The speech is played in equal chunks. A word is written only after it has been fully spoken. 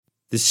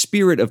The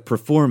spirit of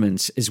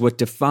performance is what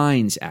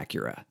defines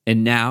Acura.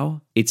 And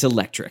now, it's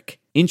electric.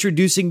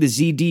 Introducing the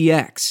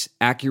ZDX,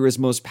 Acura's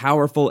most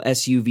powerful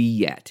SUV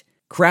yet.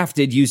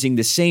 Crafted using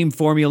the same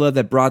formula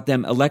that brought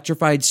them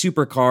electrified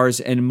supercars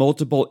and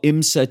multiple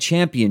IMSA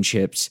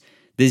championships,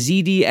 the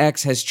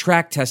ZDX has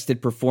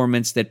track-tested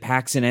performance that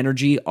packs an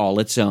energy all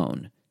its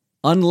own.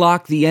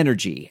 Unlock the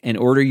energy and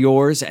order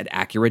yours at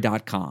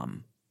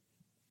Acura.com.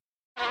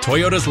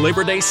 Toyota's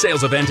Labor Day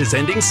sales event is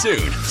ending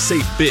soon.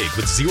 Save big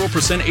with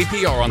 0%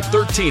 APR on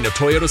 13 of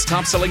Toyota's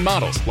top-selling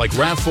models like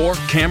RAV4,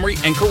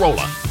 Camry, and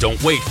Corolla.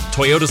 Don't wait.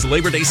 Toyota's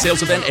Labor Day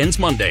sales event ends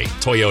Monday.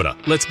 Toyota,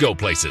 let's go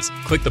places.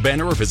 Click the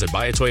banner or visit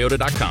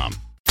buyatoyota.com.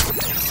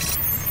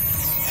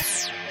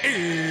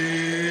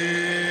 It's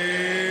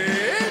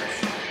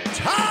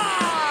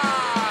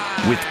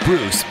time! With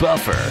Bruce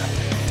Buffer.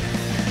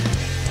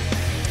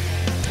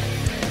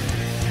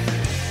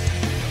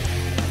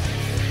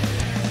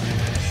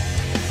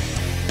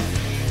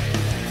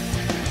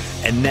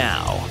 And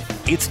now,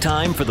 it's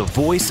time for the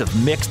voice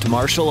of mixed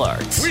martial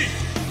arts. We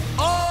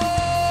are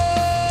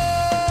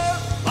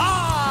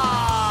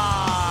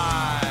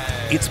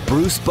live! It's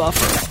Bruce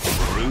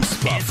Buffer.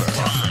 Bruce Buffer.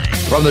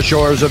 From the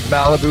shores of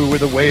Malibu where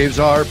the waves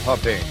are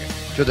pumping,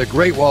 to the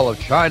Great Wall of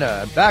China,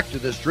 and back to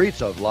the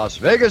streets of Las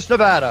Vegas,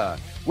 Nevada,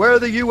 where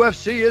the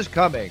UFC is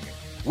coming.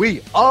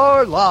 We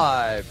are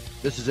live.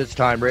 This is It's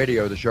Time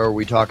Radio, the show where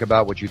we talk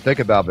about what you think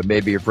about but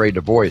may be afraid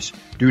to voice.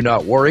 Do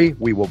not worry,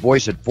 we will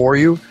voice it for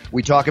you.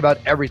 We talk about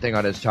everything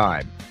on It's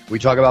Time. We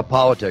talk about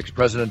politics,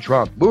 President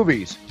Trump,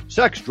 movies,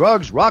 sex,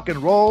 drugs, rock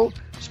and roll,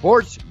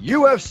 sports,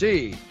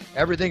 UFC.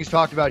 Everything's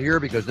talked about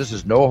here because this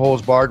is no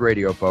holds barred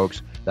radio,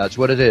 folks. That's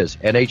what it is,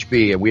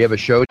 NHB, and we have a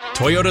show.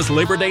 Toyota's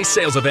Labor Day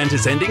sales event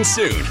is ending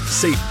soon.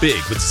 Save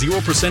big with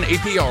 0%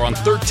 APR on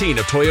 13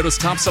 of Toyota's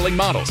top-selling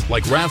models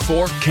like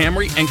RAV4,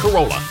 Camry, and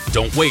Corolla.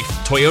 Don't wait.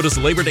 Toyota's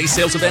Labor Day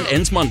sales event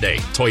ends Monday.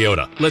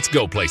 Toyota, let's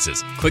go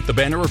places. Click the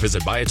banner or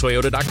visit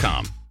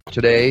buyatoyota.com.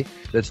 Today,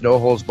 that's no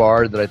holds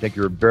barred that I think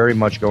you're very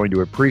much going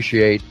to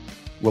appreciate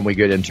when we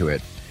get into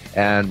it.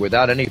 And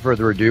without any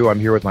further ado, I'm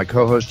here with my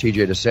co-host,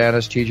 TJ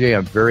DeSantis. TJ,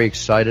 I'm very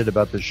excited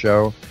about this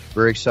show,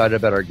 very excited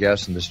about our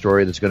guest and the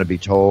story that's going to be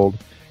told.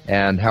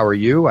 And how are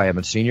you? I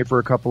haven't seen you for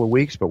a couple of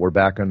weeks, but we're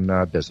back in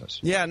business.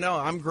 Yeah, no,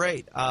 I'm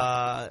great.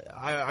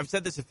 I've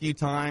said this a few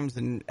times,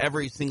 and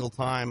every single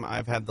time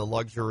I've had the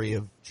luxury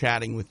of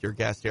chatting with your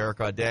guest,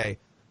 Erik Aude,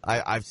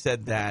 I've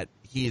said that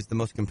he is the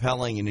most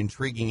compelling and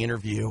intriguing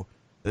interview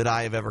that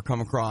I have ever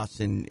come across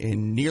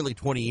in nearly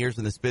 20 years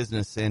in this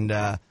business. And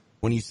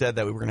when you said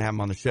that we were going to have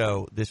him on the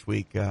show this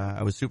week,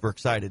 I was super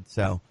excited.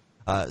 So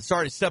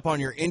sorry to step on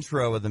your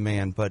intro of the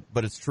man, but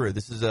it's true.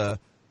 This is a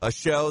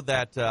show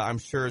that I'm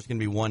sure is going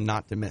to be one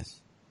not to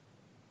miss.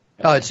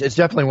 It's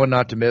definitely one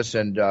not to miss.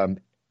 And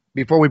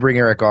before we bring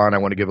Erik on, I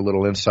want to give a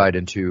little insight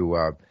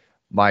into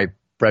my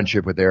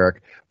friendship with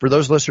Erik. For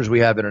those listeners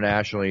we have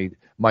internationally,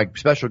 my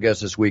special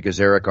guest this week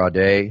is Erik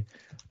Aude.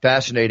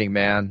 Fascinating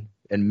man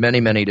in many,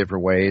 many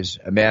different ways.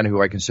 A man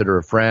who I consider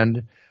a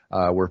friend.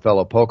 We're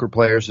fellow poker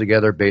players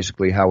together,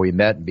 basically how we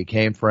met and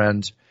became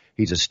friends.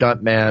 He's a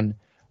stunt man.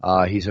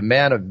 He's a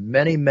man of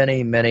many,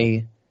 many,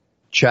 many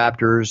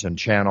chapters and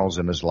channels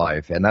in his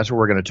life, and that's what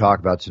we're going to talk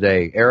about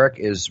today. Erik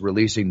is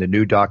releasing the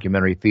new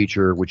documentary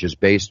feature, which is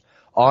based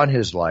on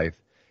his life.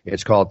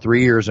 It's called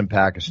 3 Years in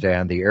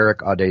Pakistan, The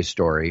Erik Aude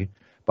Story,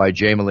 by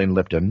Jameline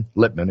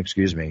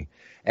Lipman.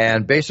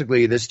 And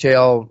basically this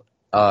tale,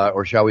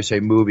 or shall we say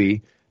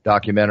movie,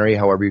 documentary,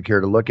 however you care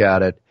to look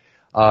at it,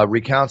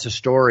 recounts a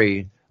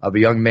story of a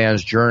young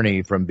man's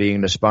journey from being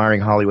an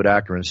aspiring Hollywood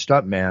actor and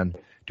stuntman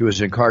to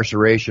his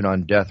incarceration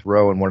on death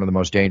row in one of the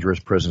most dangerous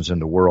prisons in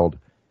the world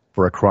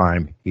for a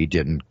crime he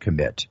didn't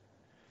commit.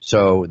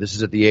 So this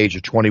is at the age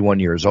of 21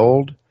 years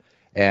old,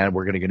 and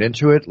we're going to get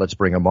into it. Let's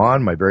bring him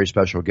on, my very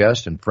special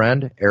guest and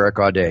friend, Erik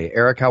Aude.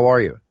 Erik, how are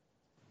you?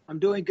 I'm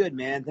doing good,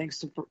 man. Thank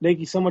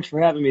you so much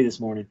for having me this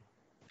morning.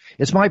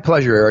 It's my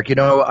pleasure, Erik. You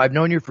know, I've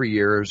known you for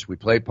years. We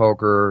play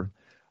poker.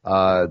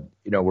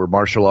 We're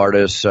martial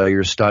artists.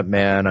 You're a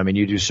stuntman. I mean,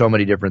 you do so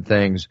many different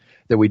things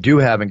that we do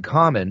have in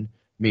common.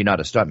 Me,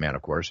 not a stuntman,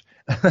 of course.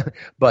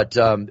 But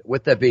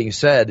with that being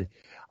said,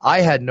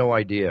 I had no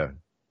idea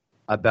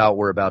about what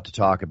we're about to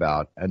talk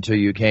about until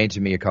you came to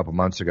me a couple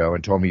months ago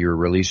and told me you were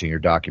releasing your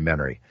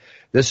documentary.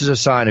 This is a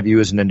sign of you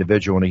as an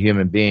individual and a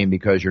human being,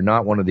 because you're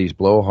not one of these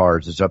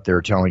blowhards that's up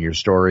there telling your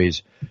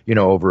stories,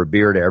 over a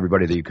beer to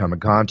everybody that you come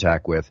in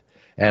contact with.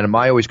 And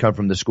I always come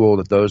from the school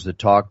that those that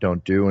talk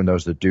don't do and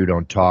those that do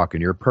don't talk,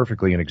 and you're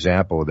perfectly an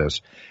example of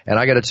this. And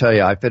I got to tell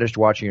you, I finished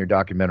watching your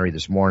documentary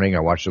this morning.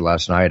 I watched it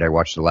last night. I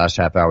watched the last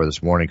half hour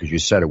this morning because you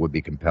said it would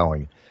be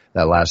compelling,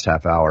 that last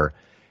half hour.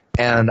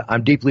 And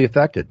I'm deeply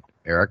affected,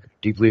 Erik,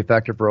 deeply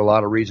affected for a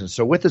lot of reasons.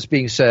 So with this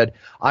being said,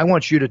 I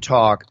want you to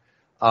talk,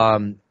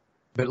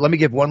 but let me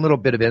give one little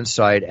bit of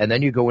insight, and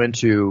then you go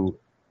into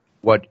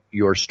what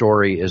your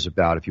story is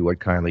about, if you would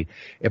kindly.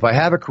 If I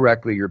have it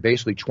correctly, you're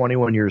basically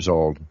 21 years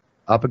old,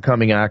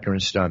 up-and-coming actor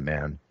and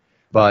stuntman,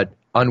 but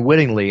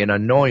unwittingly and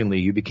unknowingly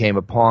you became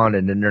a pawn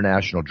in an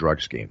international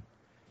drug scheme.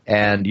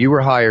 and you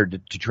were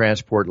hired to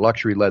transport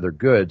luxury leather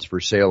goods for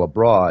sale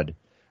abroad,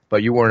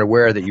 but you weren't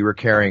aware that you were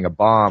carrying a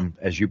bomb,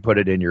 as you put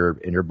it in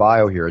your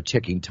bio here, a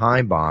ticking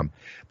time bomb.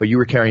 But you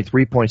were carrying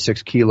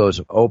 3.6 kilos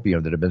of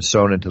opium that had been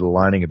sewn into the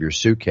lining of your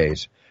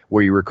suitcase,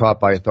 where you were caught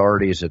by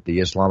authorities at the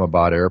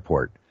Islamabad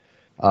airport.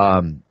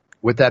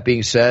 With that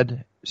being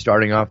said,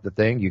 starting off the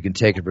thing, you can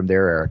take it from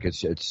there, Eric.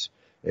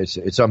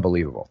 It's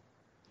unbelievable.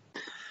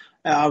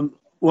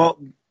 Well,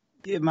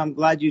 I'm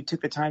glad you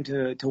took the time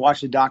to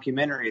watch the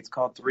documentary. It's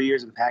called 3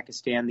 Years in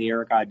Pakistan, the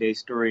Erik Aude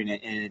story, and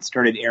it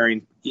started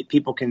airing.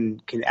 People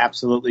can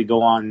absolutely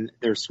go on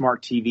their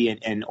smart TV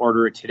and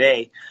order it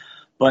today.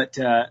 But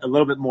a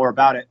little bit more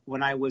about it.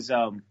 When I was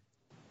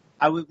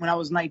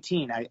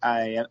 19,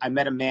 I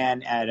met a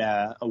man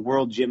at a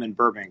world gym in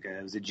Burbank.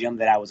 It was a gym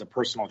that I was a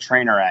personal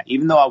trainer at.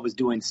 Even though I was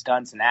doing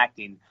stunts and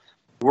acting,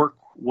 work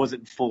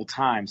wasn't full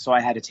time, so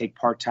I had to take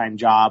part-time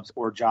jobs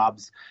or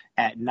jobs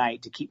at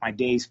night to keep my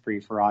days free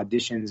for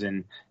auditions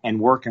and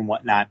work and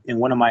whatnot.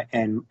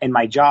 And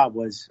my job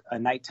was a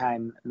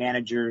nighttime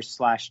manager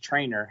 /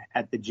 trainer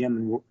at the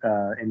gym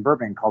in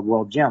Burbank called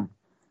World Gym.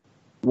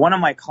 One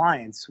of my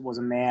clients was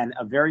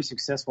a very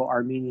successful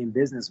Armenian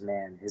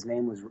businessman. His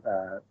name was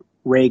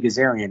Ray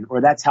Gazarian,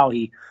 or that's how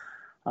he.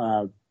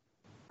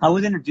 I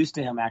was introduced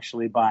to him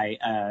actually by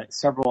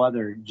several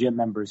other gym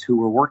members who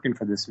were working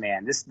for this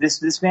man.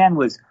 This man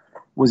was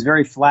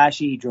very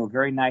flashy. He drove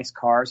very nice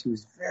cars. He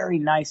was very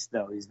nice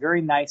though. He was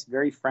very nice,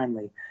 very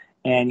friendly,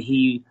 and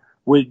he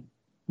would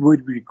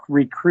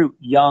recruit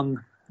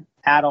young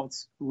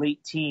adults,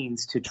 late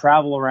teens, to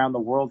travel around the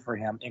world for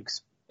him,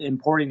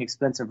 importing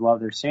expensive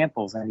leather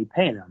samples, and he'd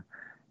pay them.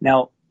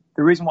 Now,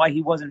 the reason why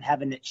he wasn't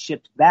having it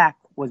shipped back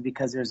was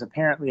because there's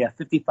apparently a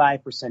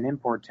 55%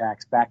 import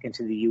tax back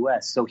into the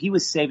U.S. So he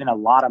was saving a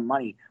lot of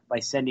money by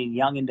sending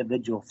young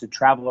individuals to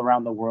travel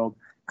around the world,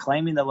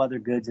 claiming the leather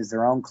goods as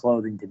their own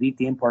clothing to beat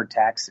the import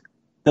tax.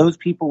 Those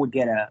people would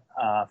get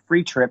a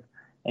free trip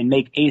and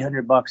make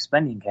 $800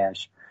 spending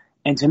cash.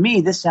 And to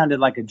me, this sounded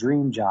like a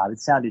dream job. It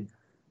sounded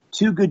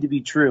too good to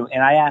be true.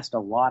 And I asked a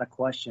lot of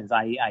questions.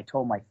 I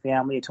told my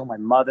family, I told my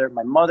mother.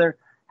 My mother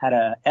had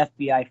a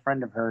FBI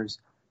friend of hers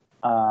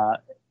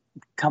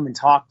come and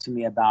talk to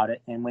me about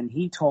it. And when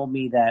he told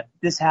me that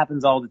this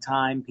happens all the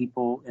time,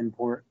 people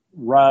import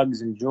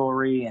rugs and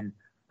jewelry, and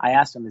I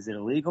asked him, is it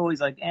illegal?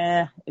 He's like,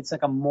 it's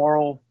like a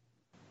moral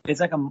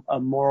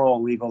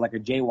illegal, like a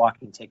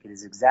jaywalking ticket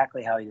is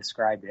exactly how he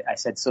described it. I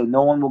said, so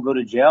no one will go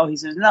to jail? He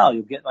says, no,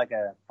 you'll get like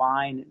a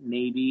fine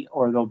maybe,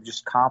 or they'll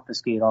just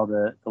confiscate all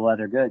the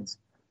leather goods.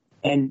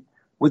 And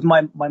with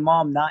my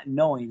mom not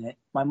knowing it,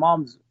 my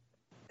mom's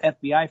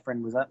FBI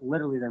friend was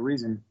literally the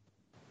reason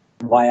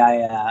why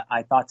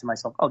I thought to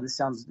myself, oh, this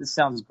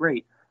sounds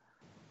great.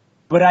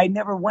 But I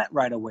never went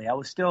right away. I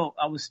was still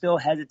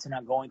hesitant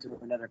on going to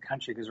another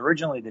country because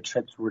originally the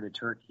trips were to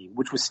Turkey,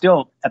 which was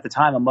still at the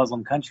time a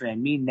Muslim country.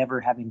 And me never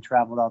having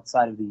traveled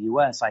outside of the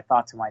U.S., I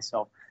thought to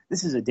myself,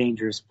 this is a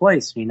dangerous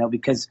place,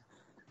 because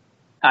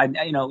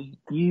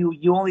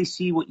you only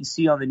see what you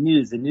see on the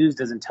news. The news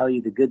doesn't tell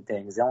you the good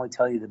things; they only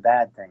tell you the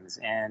bad things.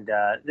 And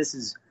this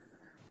is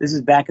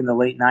back in the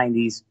late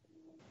 '90s,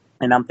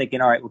 and I'm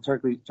thinking, all right, well,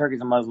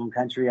 Turkey's a Muslim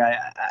country.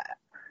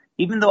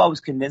 Even though I was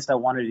convinced I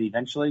wanted to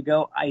eventually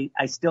go,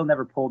 I still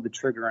never pulled the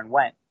trigger and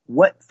went.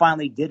 What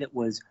finally did it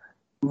was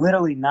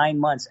literally 9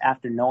 months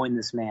after knowing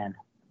this man.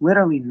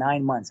 Literally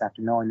 9 months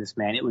after knowing this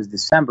man. It was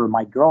December.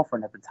 My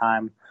girlfriend at the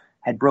time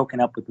had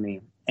broken up with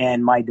me,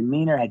 and my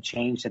demeanor had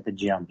changed at the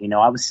gym.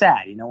 I was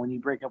sad. When you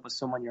break up with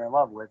someone you're in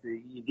love with,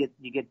 you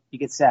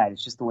get sad.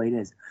 It's just the way it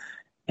is.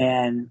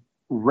 And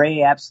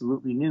Ray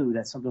absolutely knew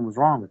that something was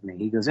wrong with me.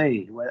 He goes,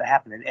 hey, what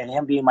happened? And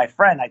him being my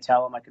friend, I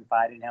tell him, I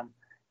confide in him.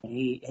 And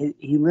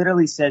he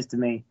literally says to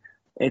me,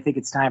 I think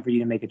it's time for you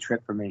to make a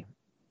trip for me.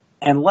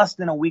 And less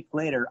than a week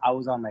later, I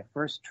was on my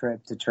first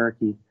trip to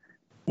Turkey,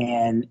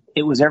 and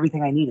it was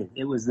everything I needed.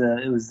 It was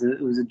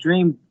a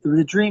dream. It was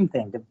a dream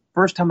thing. The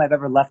first time I've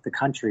ever left the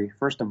country,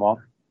 first of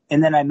all.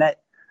 And then I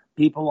met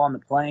people on the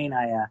plane.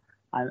 I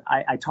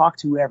talked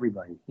to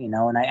everybody, and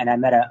I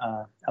met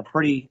a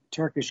pretty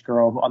Turkish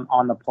girl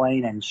on the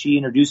plane, and she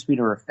introduced me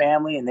to her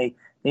family, and they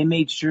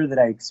made sure that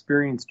I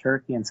experienced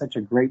Turkey in such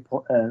a great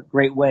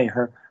way.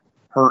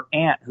 Her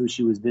aunt, who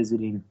she was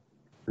visiting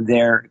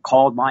there,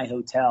 called my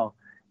hotel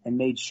and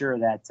made sure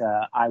that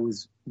I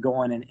was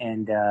going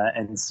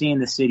and seeing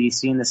the city,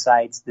 seeing the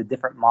sights, the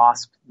different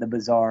mosques, the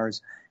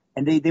bazaars,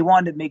 and they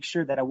wanted to make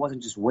sure that I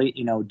wasn't just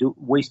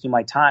wasting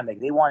my time. Like,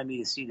 they wanted me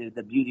to see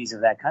the beauties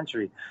of that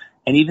country.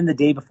 And even the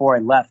day before I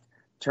left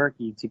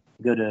Turkey to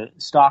go to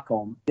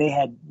Stockholm, they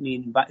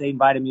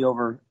invited me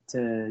over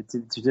to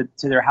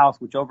their house,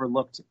 which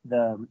overlooked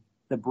the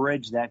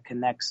bridge that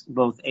connects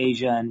both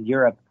Asia and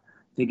Europe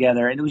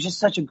together. And it was just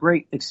such a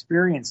great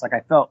experience. Like, I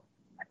felt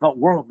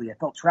worldly, I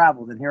felt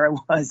traveled, and here I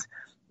was,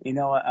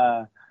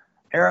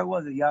 here I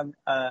was a young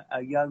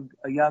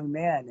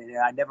man, and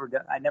I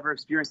never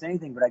experienced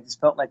anything, but I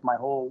just felt like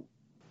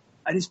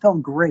I just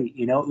felt great.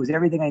 It was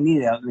everything I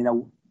needed.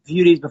 A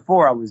few days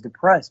before I was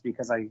depressed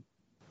because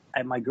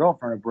my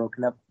girlfriend had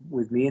broken up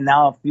with me, and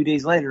now a few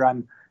days later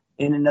I'm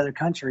in another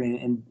country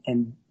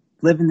and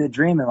living the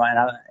dream.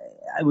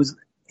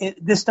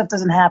 This stuff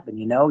doesn't happen,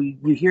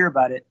 you hear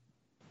about it,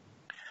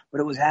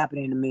 but it was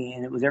happening to me,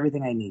 and it was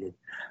everything I needed.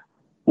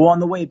 Well, on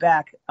the way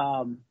back,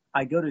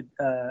 I go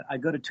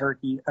to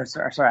Turkey,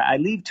 I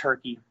leave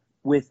Turkey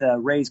with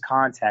Ray's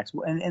contacts.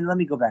 And let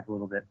me go back a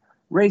little bit.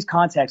 Ray's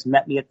contacts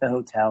met me at the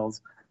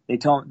hotels. They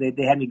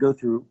had me go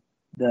through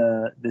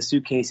the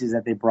suitcases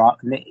that they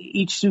brought. And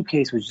each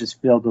suitcase was just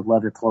filled with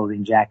leather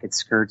clothing, jackets,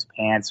 skirts,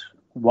 pants,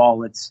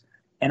 wallets.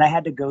 And I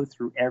had to go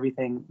through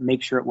everything,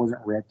 make sure it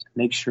wasn't ripped,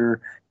 make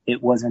sure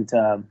it wasn't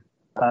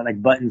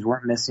like buttons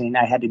weren't missing.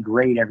 I had to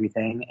grade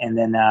everything, and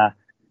then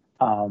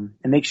and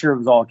make sure it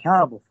was all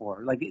accountable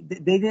for. Like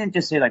they didn't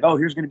just say like, oh,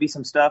 here's going to be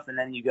some stuff, and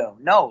then you go.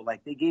 No,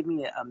 like they gave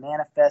me a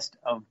manifest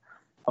of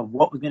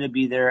what was going to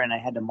be there, and I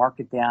had to mark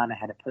it down. I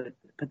had to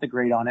put the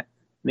grade on it,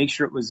 make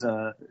sure it was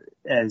God,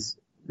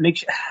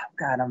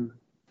 I'm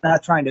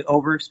not trying to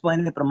over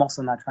explain it, but I'm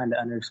also not trying to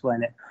under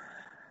explain it.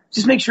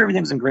 Just make sure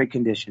everything's in great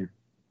condition.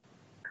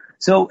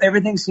 So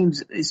everything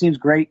seems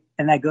great,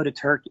 and I go to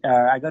Turkey.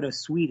 I go to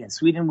Sweden.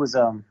 Sweden was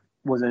a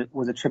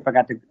trip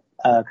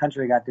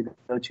country I got to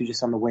go to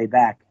just on the way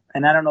back.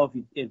 And I don't know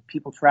if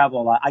people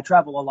travel a lot. I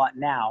travel a lot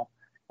now,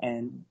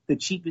 and the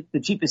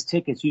cheapest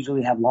tickets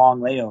usually have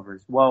long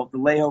layovers. Well, the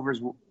layovers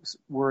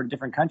were in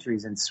different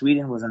countries, and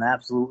Sweden was an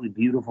absolutely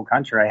beautiful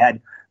country. I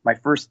had my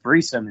first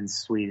threesome in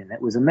Sweden.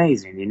 It was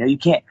amazing. You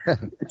can't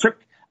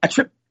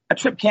a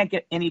trip can't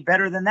get any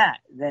better than that.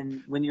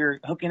 Than when you're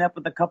hooking up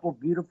with a couple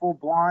beautiful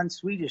blonde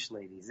Swedish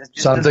ladies. That's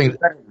just something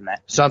better than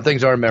that. Some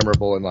things are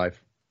memorable in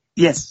life.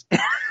 Yes.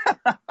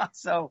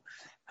 So,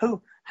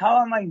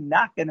 how am I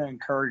not going to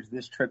encourage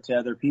this trip to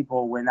other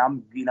people when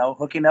I'm,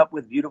 hooking up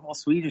with beautiful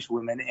Swedish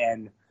women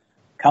and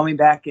coming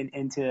back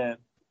into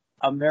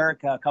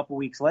America a couple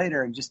weeks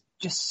later and just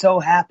so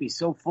happy,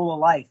 so full of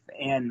life.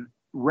 And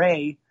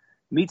Ray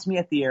meets me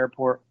at the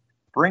airport,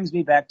 brings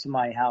me back to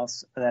my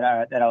house that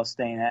I was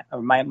staying at,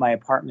 or my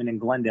apartment in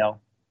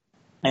Glendale,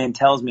 and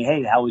tells me,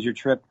 hey, how was your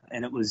trip?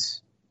 And it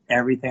was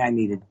everything I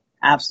needed,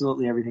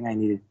 absolutely everything I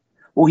needed.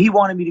 Well, he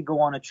wanted me to go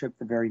on a trip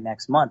the very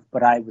next month,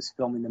 but I was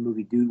filming the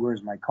movie Dude,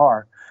 Where's My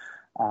Car?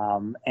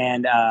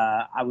 And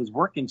I was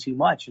working too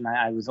much, and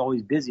I was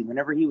always busy.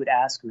 Whenever he would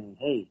ask me,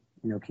 hey,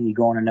 can you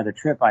go on another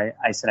trip? I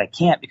said I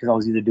can't, because I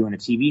was either doing a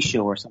TV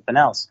show or something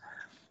else.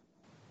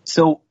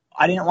 So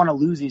I didn't want to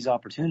lose these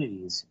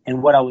opportunities.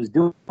 And what I was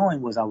doing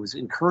was I was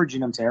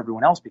encouraging them to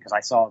everyone else, because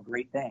I saw a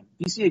great thing.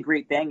 If you see a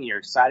great thing and you're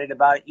excited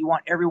about it, you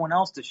want everyone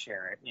else to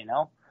share it,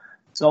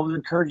 So I was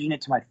encouraging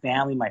it to my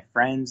family, my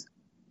friends,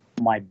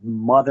 my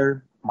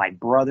mother, my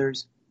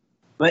brothers,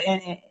 but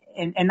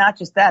and not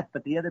just that,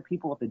 but the other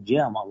people at the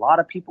gym. A lot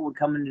of people would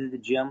come into the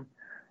gym.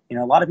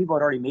 A lot of people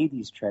had already made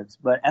these trips,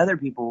 but other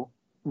people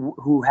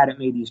who hadn't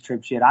made these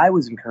trips yet, I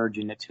was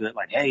encouraging it to it.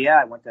 Like, hey,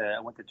 yeah, I went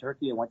to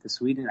Turkey, I went to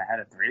Sweden, I had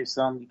a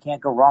threesome. You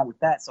can't go wrong with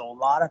that. So a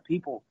lot of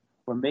people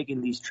were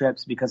making these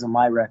trips because of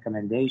my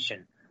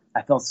recommendation.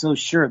 I felt so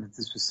sure that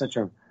this was such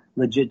a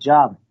legit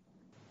job.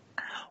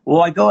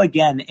 Well, I go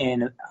again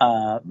in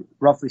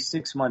roughly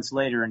 6 months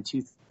later in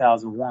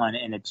 2001,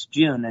 and it's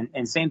June,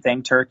 and same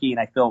thing, Turkey,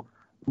 and I feel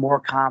more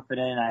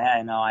confident.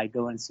 I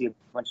go and see a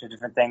bunch of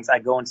different things. I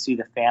go and see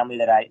the family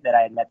that I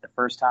had met the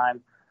first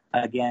time.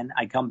 Again,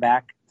 I come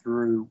back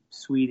through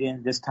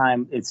Sweden. This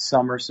time it's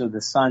summer, so the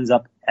sun's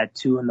up at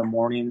 2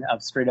 a.m,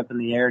 up straight up in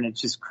the air, and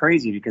it's just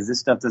crazy because this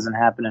stuff doesn't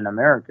happen in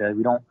America.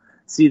 We don't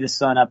see the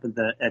sun up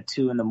at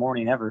 2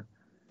 a.m. ever.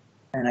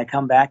 And I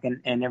come back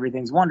and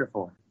everything's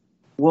wonderful.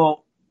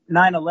 Well,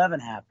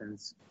 9/11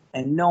 happens,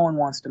 and no one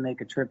wants to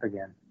make a trip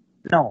again.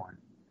 No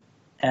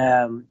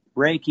one.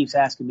 Ray keeps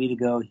asking me to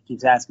go. He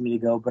keeps asking me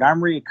to go, but I'm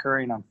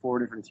reoccurring on 4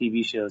 different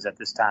TV shows at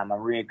this time.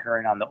 I'm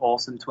reoccurring on the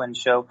Olsen Twins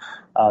show,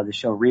 the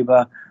show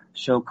Reba,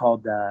 show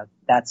called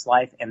That's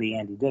Life, and the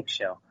Andy Dick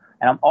show.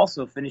 And I'm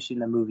also finishing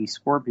the movie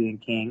Scorpion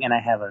King, and I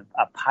have a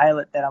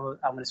pilot that I'm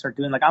going to start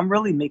doing. Like, I'm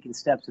really making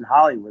steps in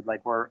Hollywood.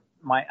 Like,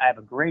 I have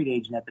a great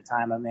agent at the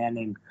time, a man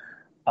named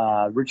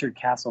Richard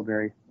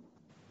Castleberry.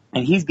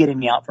 And he's getting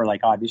me out for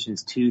like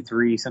auditions 2,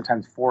 3,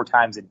 sometimes 4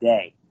 times a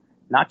day,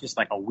 not just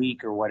like a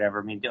week or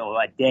whatever. I mean,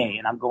 a day.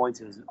 And I'm going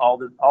to all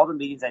the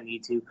meetings I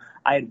need to.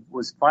 I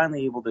was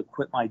finally able to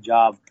quit my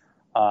job,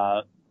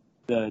 the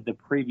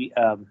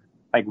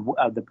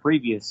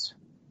previous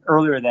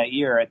earlier that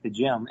year at the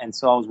gym. And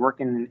so I was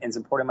working and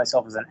supporting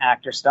myself as an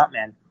actor,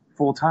 stuntman,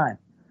 full time.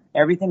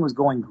 Everything was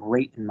going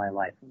great in my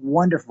life,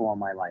 wonderful in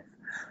my life.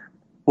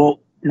 Well,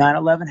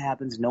 9/11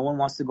 happens. No one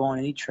wants to go on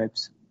any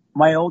trips.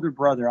 My older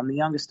brother, I'm the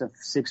youngest of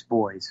 6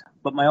 boys,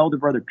 but my older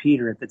brother,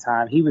 Peter, at the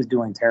time, he was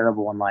doing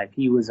terrible in life.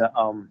 He was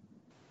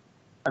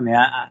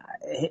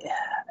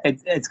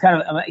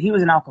he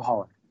was an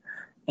alcoholic,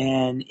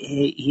 and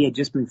he had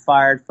just been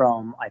fired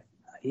from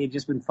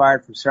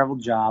several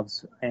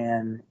jobs.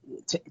 And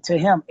to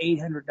him,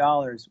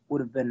 $800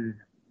 would have been,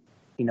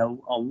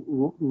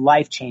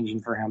 life changing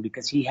for him,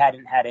 because he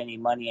hadn't had any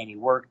money, any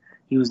work.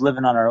 He was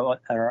living on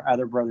our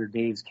other brother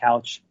Dave's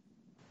couch.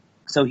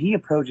 So he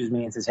approaches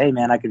me and says, hey,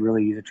 man, I could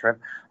really use a trip.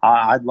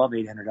 I'd love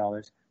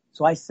 $800.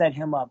 So I set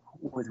him up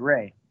with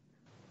Ray.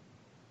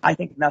 I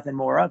think nothing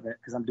more of it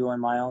because I'm doing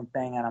my own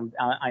thing and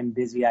I'm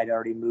busy. I'd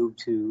already moved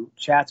to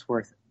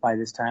Chatsworth by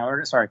this time,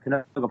 or sorry,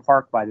 Canoga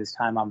Park by this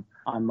time.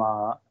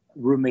 I'm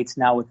roommates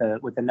now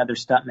with another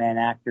stuntman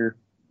actor.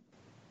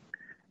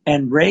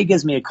 And Ray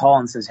gives me a call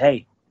and says,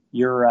 "Hey,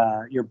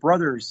 your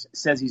brother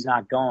says he's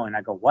not going."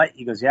 I go, "What?"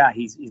 He goes, "Yeah,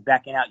 he's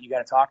backing out. You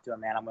got to talk to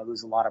him, man. I'm gonna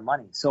lose a lot of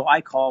money." So I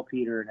call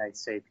Peter and I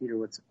say, "Peter,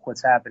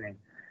 what's happening?"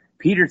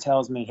 Peter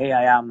tells me, "Hey,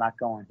 I'm not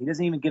going." He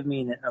doesn't even give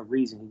me a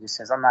reason. He just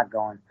says, "I'm not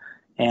going."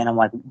 And I'm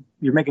like,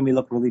 "You're making me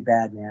look really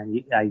bad,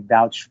 man. I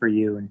vouched for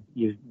you, and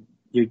you.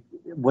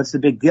 What's the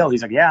big deal?"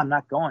 He's like, "Yeah, I'm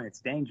not going. It's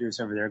dangerous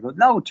over there." I go,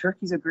 "No,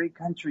 Turkey's a great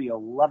country.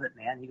 You'll love it,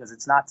 man." He goes,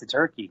 "It's not to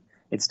Turkey.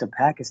 It's to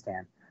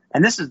Pakistan."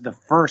 And this is the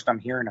first I'm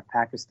hearing of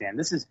Pakistan.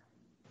 This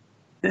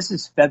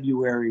is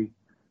February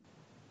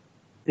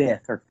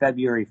 5th or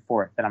February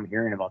 4th that I'm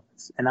hearing about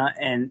this, and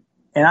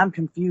I'm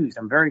confused.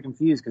 I'm very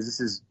confused because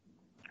this is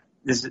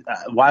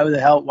why the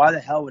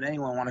hell would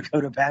anyone want to go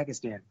to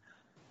Pakistan?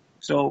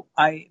 So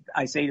I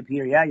say to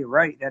Peter, "Yeah, you're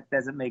right. That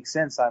doesn't make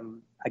sense.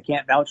 I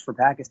can't vouch for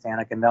Pakistan.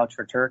 I can vouch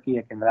for Turkey.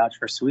 I can vouch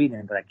for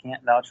Sweden, but I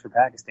can't vouch for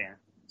Pakistan."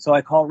 So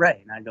I call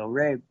Ray and I go,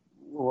 "Ray,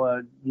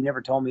 well, you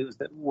never told me it was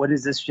what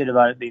is this shit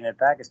about it being in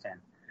Pakistan?"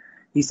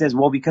 He says,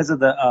 "Well, because of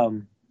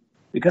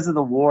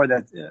the war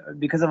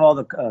because of all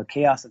the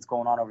chaos that's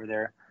going on over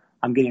there,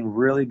 I'm getting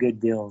really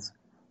good deals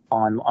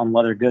on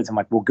leather goods." I'm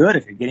like, "Well, good.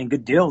 If you're getting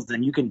good deals,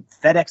 then you can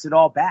FedEx it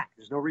all back.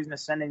 There's no reason to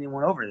send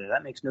anyone over there.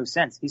 That makes no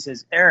sense." He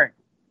says, "Erik,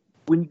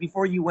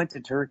 before you went to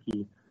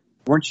Turkey,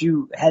 weren't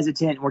you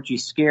hesitant? Weren't you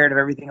scared of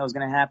everything that was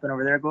going to happen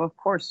over there?" I go, "Of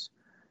course."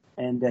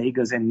 And he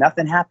goes, "And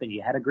nothing happened.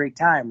 You had a great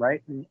time,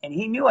 right?" And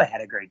he knew I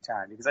had a great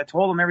time because I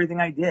told him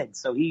everything I did.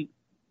 So he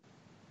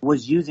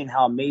was using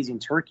how amazing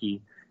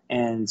Turkey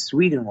and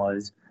Sweden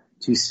was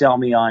to sell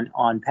me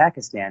on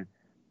Pakistan.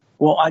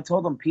 Well, I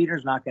told him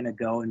Peter's not going to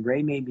go, and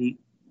Ray made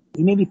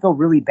me feel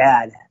really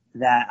bad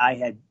that I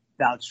had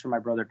vouched for my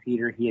brother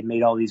Peter. He had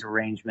made all these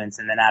arrangements,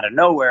 and then out of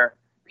nowhere,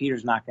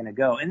 Peter's not going to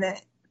go. And then,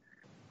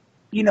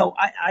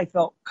 I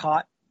felt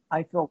caught.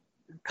 I felt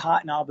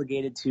caught and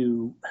obligated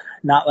to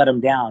not let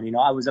him down.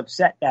 I was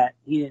upset that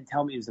he didn't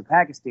tell me it was to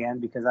Pakistan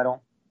because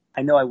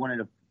I know I wanted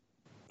to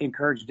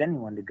encourage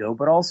anyone to go,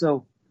 but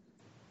also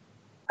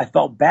I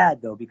felt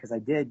bad though because I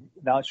did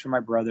vouch for my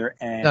brother.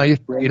 And no, you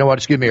know what?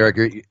 Excuse me,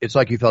 Erik. It's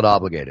like you felt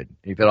obligated.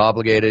 You felt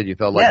obligated. You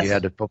felt like Yes. you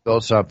had to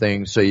fulfill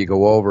something. So you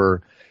go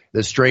over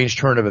the strange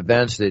turn of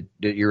events that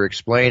you're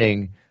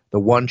explaining. The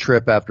one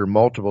trip after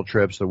multiple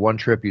trips, the one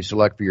trip you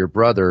select for your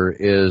brother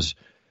is,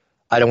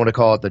 I don't want to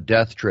call it the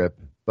death trip,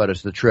 but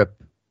it's the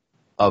trip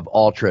of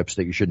all trips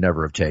that you should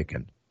never have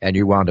taken. And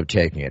you wound up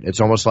taking it.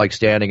 It's almost like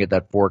standing at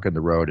that fork in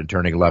the road and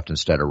turning left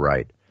instead of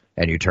right.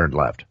 And you turned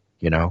left,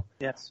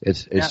 Yes.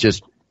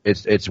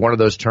 It's one of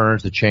those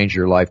turns that change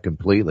your life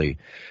completely.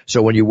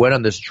 So when you went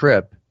on this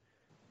trip,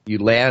 you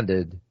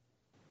landed,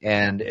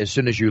 and as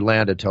soon as you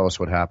landed, tell us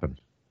what happened.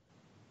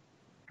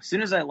 As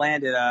soon as I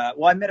landed,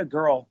 I met a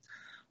girl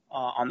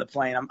on the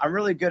plane. I'm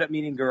really good at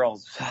meeting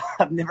girls.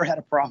 I've never had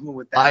a problem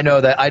with that. I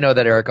know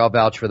that, Erik. I'll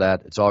vouch for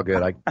that. It's all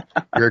good.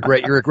 You're a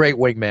great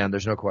wingman.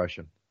 There's no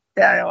question.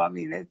 Yeah, I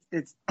mean,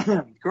 it's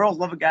girls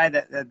love a guy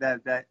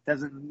that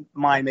doesn't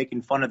mind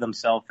making fun of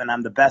themselves, and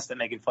I'm the best at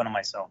making fun of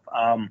myself.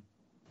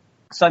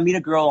 So I meet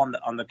a girl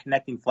on the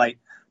connecting flight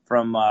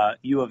from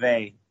U of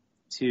A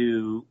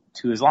to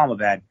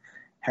Islamabad.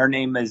 Her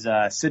name is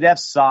Sadef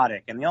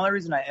Sadiq, and the only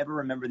reason I ever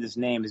remember this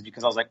name is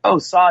because I was like, "Oh,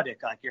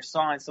 Sadiq, like you're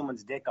sawing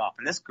someone's dick off."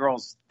 And this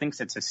girl thinks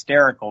it's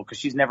hysterical because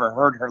she's never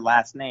heard her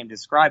last name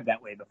described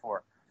that way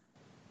before.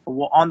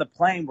 Well, on the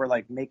plane, we're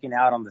like making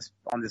out on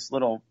this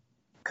little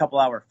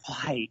couple-hour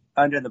flight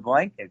under the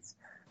blankets.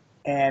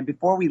 And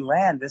before we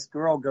land, this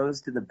girl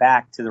goes to the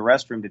back to the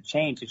restroom to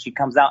change, and she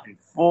comes out in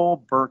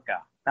full burqa.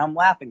 And I'm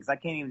laughing because I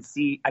can't even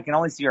see. I can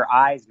only see her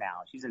eyes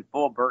now. She's in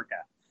full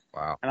burqa.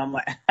 Wow. And I'm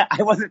like,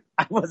 I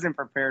wasn't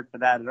prepared for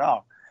that at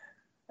all.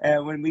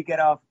 And when we get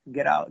off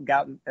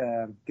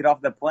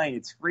the plane,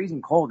 it's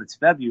freezing cold. It's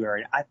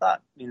February. I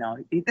thought,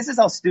 this is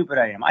how stupid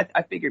I am.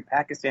 I figured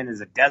Pakistan is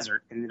a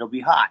desert and it'll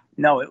be hot.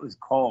 No, it was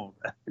cold,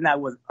 and I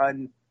was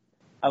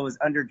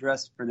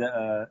underdressed for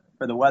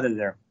the weather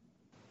there.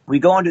 We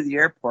go into the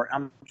airport.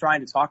 I'm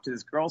trying to talk to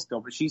this girl still,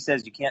 but she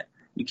says you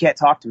can't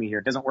talk to me here.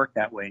 It doesn't work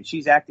that way. And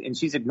she's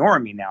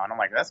ignoring me now. And I'm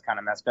like, that's kind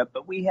of messed up.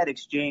 But we had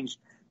exchanged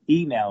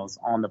emails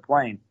on the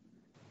plane.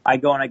 I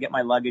go and I get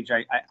my luggage.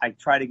 I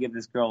try to give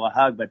this girl a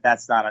hug, but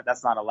that's not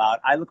allowed.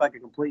 I look like a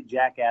complete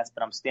jackass,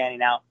 but I'm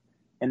standing out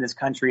in this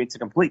country. It's a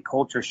complete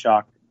culture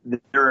shock. There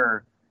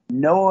are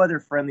no other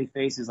friendly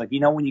faces. Like,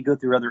 when you go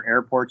through other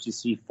airports, you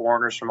see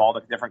foreigners from all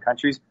the different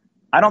countries.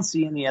 I don't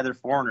see any other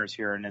foreigners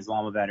here in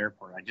Islamabad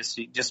airport. I just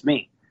see just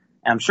me.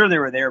 And I'm sure they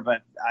were there,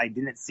 but I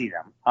didn't see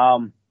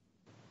them.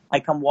 I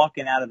come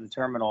walking out of the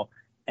terminal,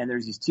 and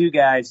there's these two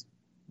guys,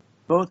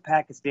 both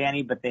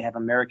Pakistani, but they have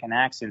American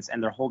accents,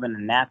 and they're holding a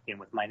napkin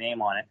with my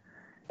name on it.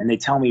 And they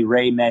tell me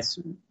Ray messed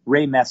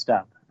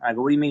up. I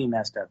go, "What do you mean he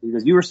messed up?" He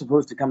goes, "You were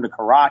supposed to come to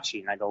Karachi."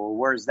 And I go, "Well,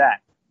 where's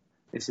that?"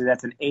 They say,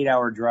 "That's an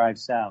 8-hour drive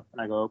south."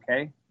 And I go,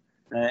 "Okay."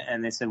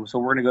 And they said, well, so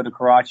we're going to go to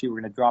Karachi.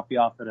 We're going to drop you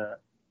off at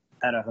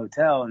a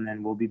hotel, and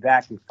then we'll be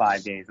back in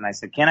 5 days. And I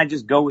said, can I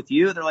just go with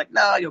you? They're like,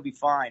 no, you'll be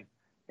fine.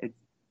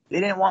 They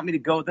didn't want me to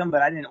go with them,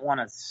 but I didn't want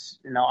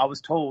to, I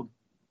was told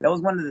that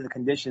was one of the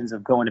conditions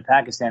of going to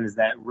Pakistan, is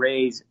that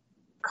Ray's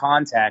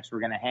contacts were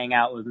going to hang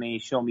out with me,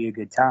 show me a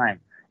good time.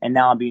 And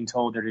now I'm being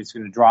told they're just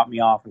going to drop me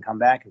off and come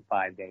back in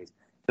 5 days.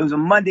 It was a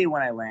Monday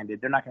when I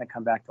landed. They're not going to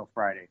come back till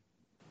Friday.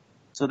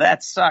 So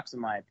that sucks, in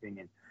my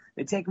opinion.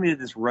 They take me to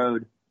this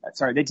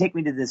they take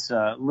me to this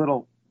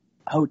little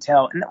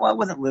hotel. And, well, it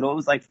wasn't little. It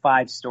was like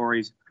 5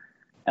 stories.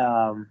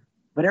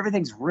 But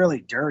everything's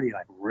really dirty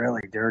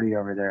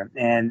over there.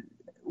 And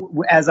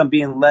as I'm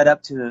being led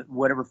up to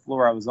whatever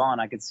floor I was on,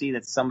 I could see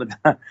that some of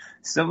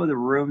the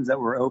rooms that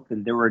were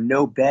open, there were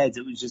no beds.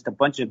 It was just a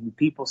bunch of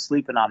people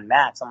sleeping on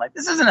mats. I'm like,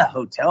 this isn't a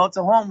hotel. It's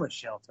a homeless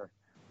shelter.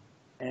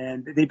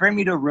 And they bring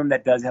me to a room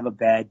that does have a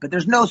bed, but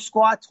there's no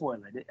squat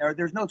toilet, or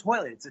there's no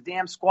toilet. It's a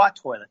damn squat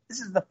toilet. This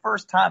is the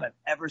first time I've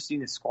ever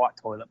seen a squat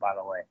toilet, by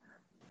the way.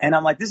 And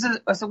I'm like,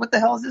 I said, what the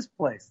hell is this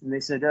place? And they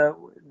said,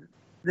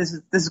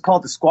 this is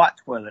called the squat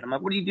toilet. I'm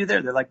like, what do you do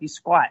there? They're like, you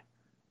squat.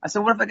 I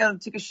said, what if I got to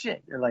take a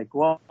shit? They're like,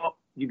 well,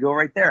 you go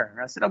right there.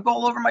 And I said, I'll go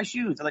all over my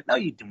shoes. They're like, no,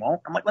 you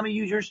won't. I'm like, let me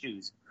use your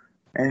shoes.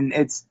 And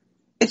it's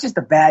just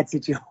a bad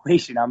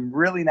situation. I'm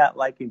really not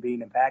liking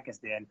being in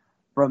Pakistan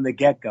from the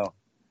get-go.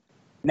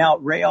 Now,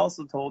 Ray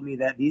also told me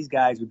that these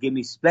guys would give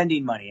me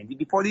spending money. And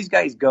before these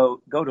guys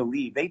go to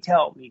leave, they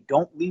tell me,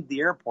 don't leave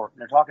the airport.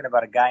 And they're talking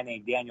about a guy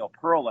named Daniel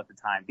Pearl at the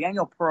time.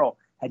 Daniel Pearl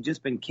had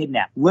just been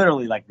kidnapped,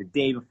 literally like the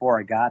day before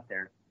I got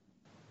there.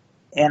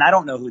 And I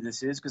don't know who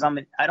this is because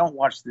I don't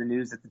watch the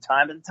news at the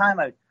time. At the time,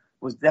 I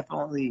was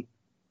definitely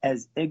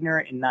as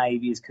ignorant and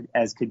naive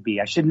as could be.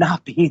 I should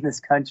not be in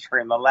this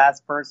country. I'm the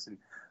last person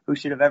who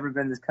should have ever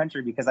been in this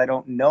country because I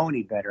don't know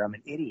any better. I'm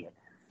an idiot.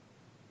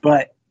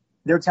 But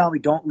they're telling me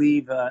don't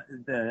leave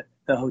the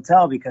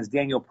hotel because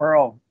Daniel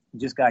Pearl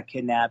just got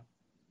kidnapped.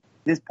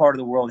 This part of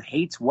the world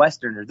hates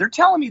Westerners. They're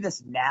telling me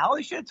this now.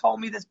 They should have told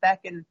me this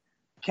back in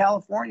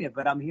California,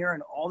 but I'm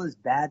hearing all this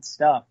bad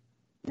stuff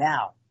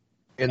now.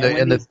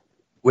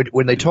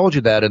 When they told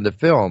you that in the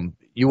film,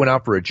 you went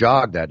out for a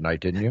jog that night,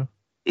 didn't you?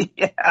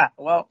 Yeah.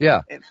 Well,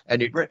 yeah.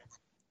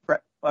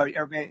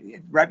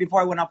 Right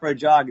before I went out for a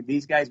jog,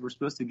 these guys were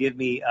supposed to give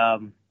me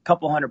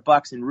couple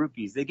 $100 in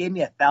rupees. They gave me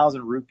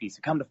 1,000 rupees.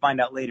 To come to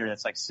find out later,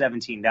 that's like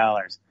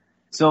 $17.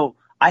 So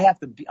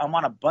I'm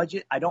on a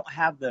budget. I don't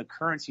have the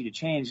currency to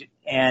change.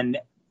 And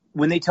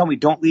when they tell me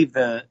don't leave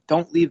the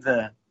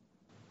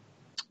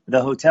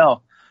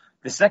hotel,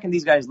 the second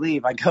these guys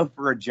leave, I go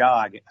for a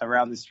jog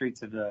around the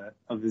streets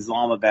of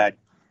Islamabad.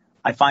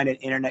 I find an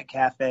internet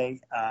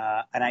cafe,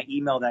 and I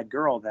email that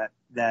girl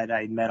that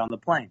I met on the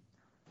plane.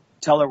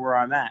 Tell her where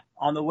I'm at.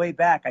 On the way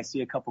back, I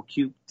see a couple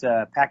cute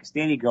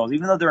Pakistani girls.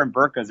 Even though they're in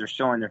burqas, they're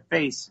showing their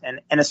face,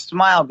 and a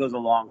smile goes a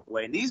long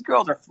way. And these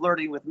girls are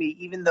flirting with me,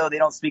 even though they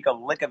don't speak a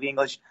lick of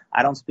English.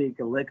 I don't speak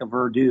a lick of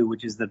Urdu,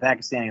 which is the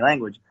Pakistani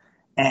language.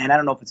 And I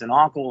don't know if it's an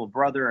uncle, a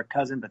brother, a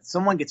cousin, but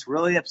someone gets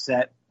really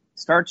upset,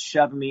 starts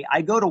shoving me.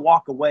 I go to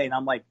walk away, and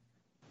I'm like,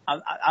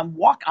 I'm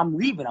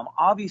leaving. I'm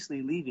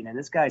obviously leaving, and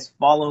this guy's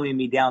following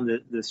me down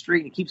the street,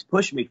 and he keeps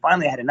pushing me.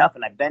 Finally, I had enough,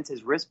 and I bent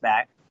his wrist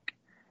back,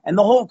 and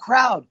the whole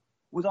crowd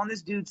was on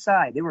this dude's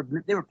side. They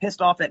were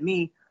pissed off at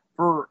me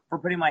for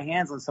putting my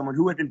hands on someone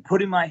who had been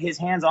putting his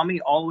hands on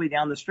me all the way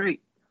down the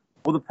street.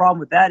 Well, the problem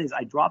with that is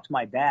I dropped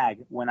my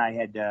bag when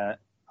I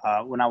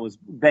was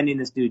bending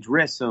this dude's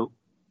wrist.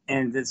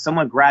 And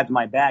someone grabbed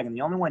my bag, and the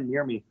only one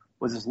near me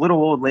was this little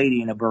old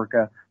lady in a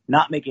burqa,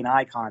 not making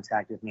eye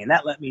contact with me. And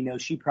that let me know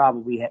she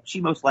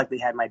most likely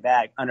had my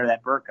bag under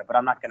that burqa, but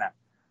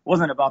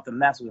wasn't about to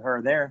mess with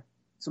her there.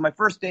 So my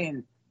first day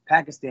in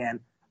Pakistan,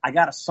 I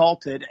got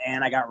assaulted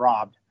and I got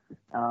robbed.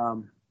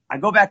 I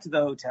go back to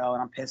the hotel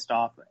and I'm pissed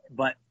off,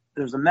 but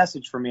there's a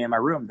message for me in my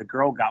room. The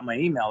girl got my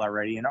email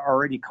already and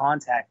already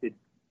contacted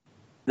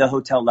the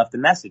hotel, left a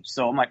message.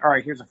 So I'm like, all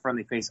right, here's a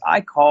friendly face.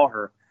 I call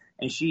her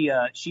and she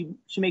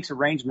makes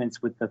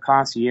arrangements with the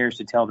concierge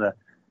to tell the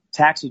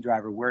taxi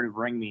driver where to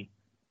bring me.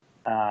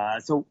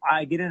 So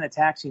I get in a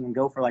taxi and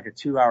go for like a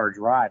 2-hour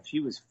drive. She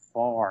was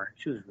far.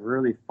 She was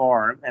really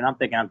far. And I'm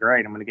thinking, I'm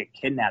great. I'm going to get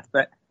kidnapped,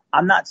 but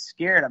I'm not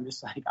scared. I'm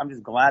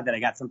just glad that I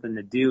got something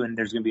to do and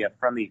there's going to be a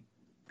friendly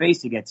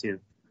face to get to.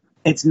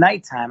 It's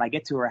nighttime. I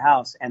get to her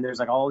house and there's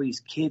like all these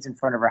kids in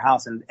front of her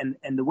house. And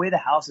the way the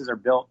houses are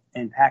built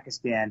in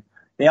Pakistan,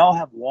 they all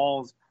have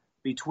walls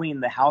between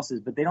the houses,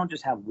 but they don't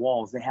just have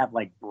walls. They have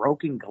like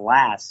broken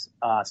glass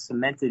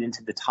cemented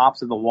into the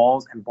tops of the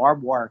walls and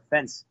barbed wire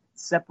fence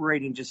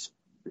separating just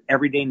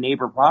everyday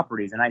neighbor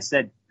properties. And I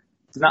said,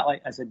 it's not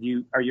like, I said,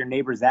 are your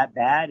neighbors that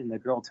bad? And the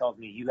girl tells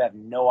me, you have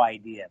no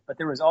idea. But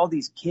there was all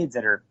these kids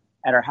at her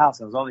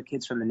house. It was all the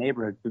kids from the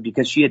neighborhood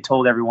because she had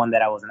told everyone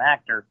that I was an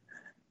actor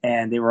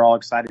and they were all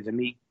excited to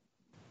meet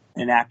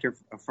an actor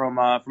from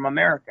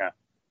America.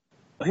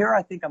 So here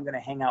I think I'm going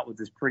to hang out with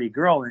this pretty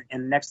girl.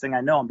 And next thing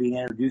I know, I'm being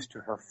introduced to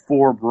her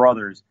 4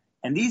 brothers.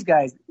 And these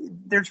guys,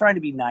 they're trying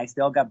to be nice.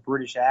 They all got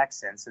British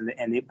accents,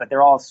 but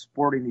they're all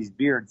sporting these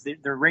beards.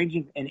 They're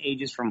ranging in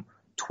ages from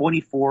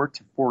 24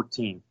 to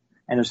 14,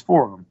 and there's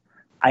 4 of them.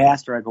 I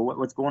asked her, I go,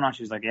 what's going on?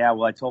 She's like, yeah,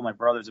 well, I told my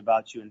brothers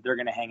about you, and they're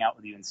going to hang out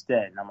with you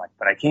instead. And I'm like,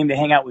 but I came to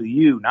hang out with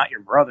you, not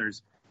your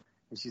brothers.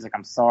 And she's like,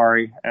 I'm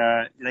sorry.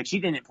 Like, she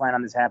didn't plan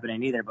on this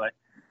happening either, but,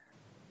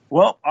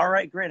 well, all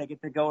right, great. I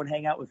get to go and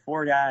hang out with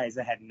 4 guys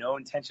I had no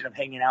intention of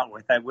hanging out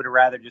with. I would have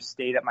rather just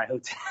stayed at my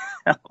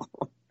hotel.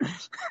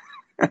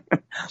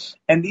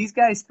 And these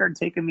guys started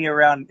taking me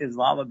around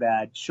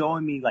Islamabad,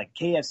 showing me, like,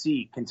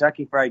 KFC,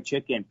 Kentucky Fried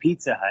Chicken,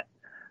 Pizza Hut.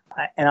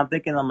 And I'm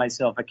thinking to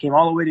myself, I came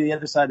all the way to the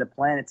other side of the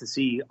planet to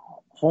see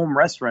home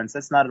restaurants.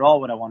 That's not at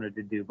all what I wanted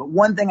to do. But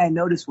one thing I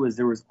noticed was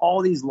there was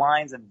all these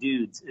lines of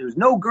dudes. There was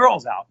no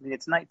girls out. I mean,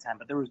 it's nighttime,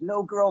 but there was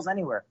no girls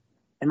anywhere.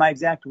 And my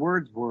exact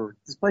words were,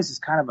 this place is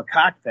kind of a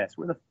cock fest.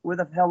 Where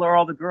the hell are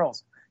all the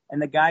girls?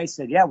 And the guy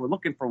said, yeah, we're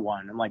looking for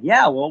one. I'm like,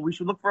 yeah, well, we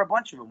should look for a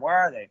bunch of them. Where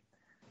are they?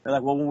 They're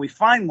like, well, when we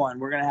find one,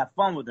 we're going to have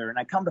fun with her. And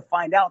I come to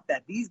find out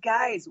that these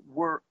guys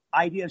were,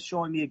 idea of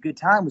showing me a good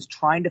time was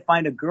trying to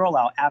find a girl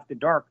out after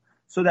dark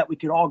so that we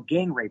could all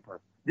gang rape her.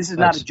 This is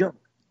not a joke.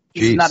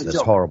 This is not a that's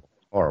joke. horrible.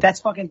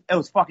 It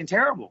was fucking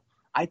terrible.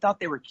 I thought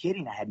they were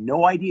kidding. I had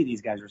no idea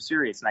these guys were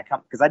serious. And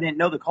because I didn't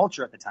know the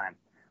culture at the time.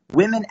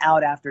 Women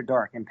out after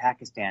dark in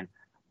Pakistan,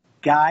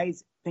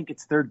 guys think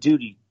it's their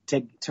duty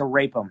to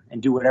rape them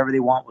and do whatever they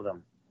want with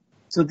them.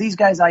 So these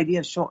guys' idea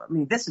of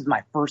this is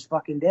my first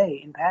fucking day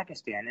in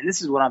Pakistan. And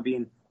this is what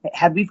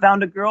had we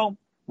found a girl,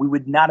 we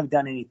would not have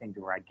done anything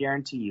to her. I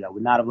guarantee you, I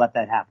would not have let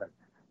that happen.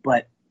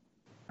 But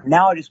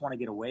now I just want to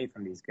get away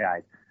from these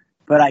guys.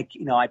 But I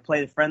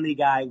play the friendly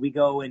guy. We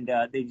go and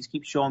they just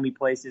keep showing me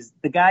places.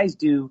 The guys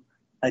do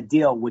a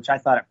deal, which I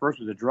thought at first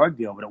was a drug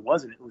deal, but it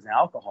wasn't. It was an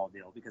alcohol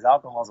deal because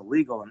alcohol is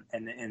illegal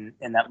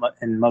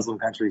in Muslim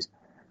countries.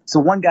 So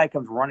one guy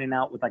comes running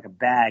out with like a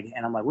bag,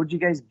 and I'm like, "What'd you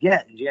guys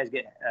get? Did you guys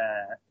get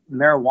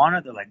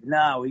marijuana?" They're like,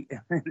 "No,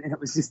 it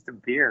was just a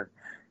beer."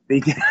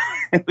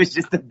 It was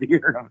just a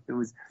beer.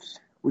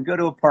 We go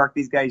to a park.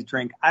 These guys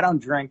drink. I don't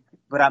drink,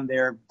 but I'm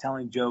there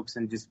telling jokes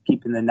and just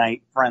keeping the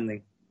night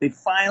friendly. They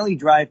finally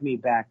drive me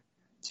back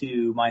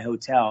to my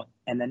hotel,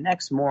 and the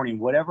next morning,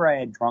 whatever I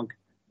had drunk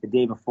the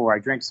day before, I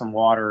drank some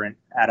water and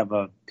out of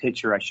a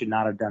pitcher. I should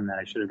not have done that.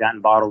 I should have gotten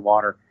bottled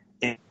water.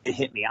 It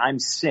hit me. I'm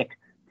sick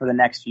for the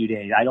next few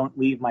days. I don't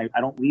leave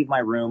my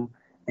room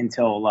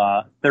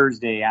until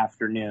Thursday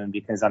afternoon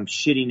because I'm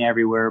shitting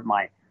everywhere.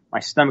 My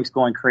stomach's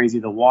going crazy.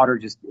 The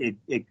water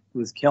it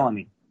was killing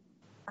me.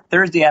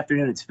 Thursday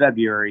afternoon, it's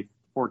February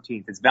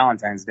 14th. It's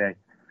Valentine's Day.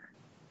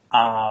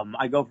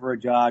 I go for a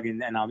jog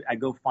and I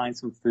go find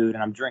some food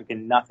and I'm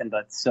drinking nothing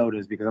but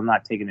sodas because I'm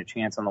not taking a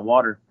chance on the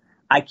water.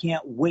 I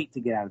can't wait to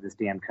get out of this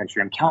damn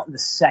country. I'm counting the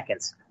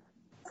seconds.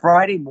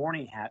 Friday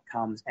morning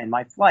comes and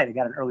my flight, I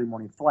got an early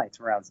morning flight. It's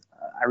around,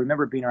 I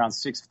remember being around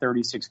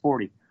 6:30,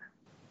 6:40.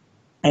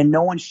 And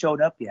no one showed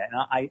up yet.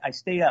 And I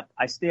stay up.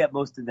 I stay up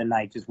most of the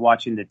night just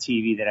watching the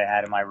TV that I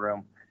had in my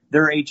room.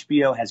 Their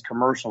HBO has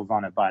commercials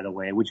on it, by the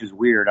way, which is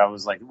weird. I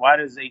was like, why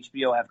does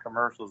HBO have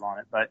commercials on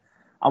it? But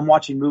I'm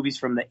watching movies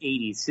from the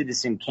 80s,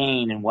 Citizen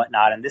Kane and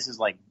whatnot. And this is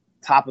like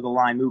top of the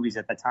line movies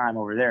at the time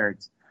over there.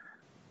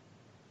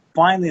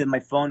 Finally, my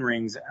phone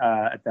rings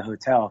at the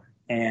hotel,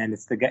 and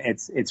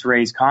it's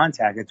Ray's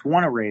contact. It's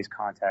one of Ray's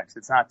contacts.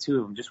 It's not 2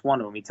 of them, just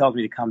one of them. He tells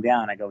me to come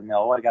down. I go,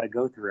 no, I got to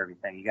go through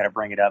everything. You got to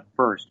bring it up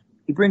first.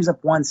 He brings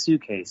up one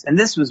suitcase, and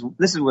this is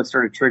what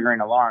started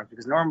triggering alarms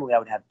because normally I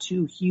would have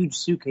 2 huge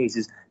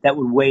suitcases that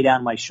would weigh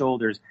down my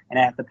shoulders, and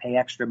I have to pay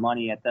extra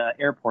money at the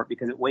airport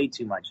because it weighed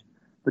too much.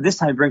 But this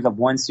time he brings up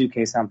one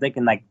suitcase, and I'm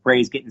thinking like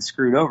Ray's getting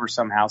screwed over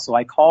somehow. So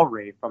I call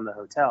Ray from the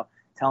hotel,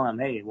 tell him,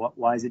 hey,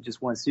 why is it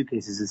just one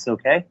suitcase? Is this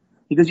okay?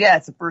 He goes, yeah,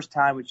 it's the first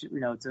time, which,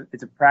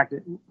 it's a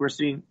practice. We're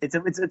seeing, it's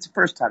a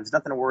first time. There's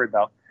nothing to worry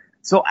about.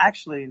 So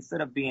actually,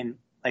 instead of being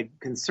like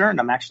concerned,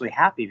 I'm actually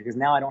happy because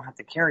now I don't have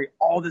to carry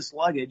all this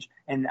luggage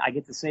and I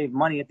get to save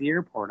money at the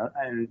airport.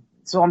 And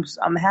so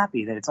I'm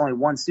happy that it's only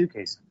one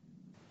suitcase.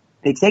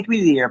 They take me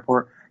to the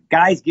airport.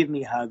 Guys give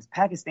me hugs.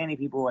 Pakistani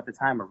people at the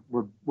time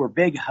were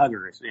big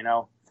huggers,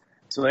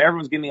 So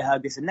everyone's giving me a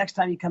hug. They said, next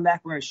time you come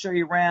back, we're going to show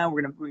you around.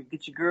 We're going to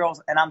get you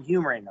girls. And I'm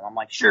humoring them. I'm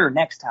like, sure,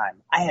 next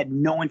time. I had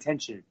no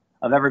intention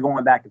of ever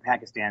going back to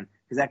Pakistan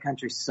because that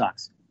country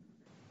sucks.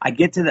 I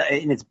get to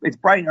and it's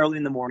bright and early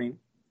in the morning.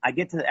 I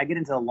get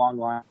into the long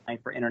line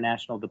for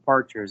international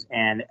departures,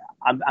 and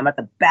I'm at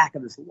the back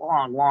of this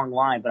long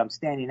line, but I'm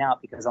standing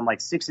out because I'm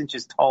like 6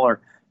 inches taller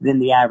than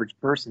the average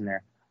person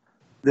there.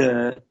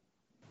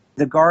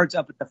 The guards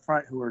up at the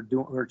front who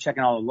are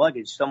checking all the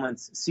luggage, someone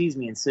sees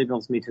me and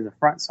signals me to the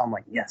front, so I'm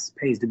like, yes,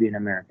 pays to be an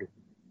American.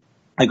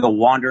 I go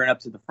wandering up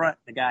to the front.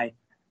 The guy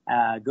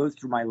goes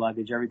through my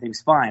luggage.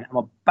 Everything's fine.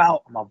 I'm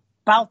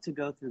about to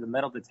go through the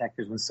metal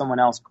detectors when someone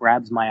else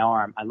grabs my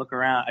arm. I look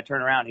around. I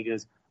turn around. He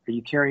goes, are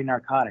you carrying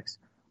narcotics?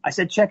 I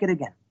said, check it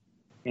again.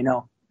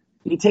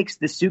 He takes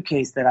the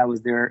suitcase that I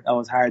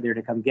was hired there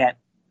to come get,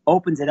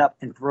 opens it up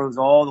and throws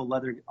all the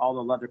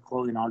leather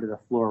clothing onto the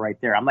floor right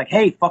there. I'm like,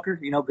 hey, fucker,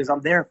 because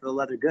I'm there for the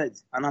leather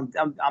goods. And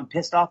I'm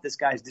pissed off this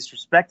guy's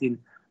disrespecting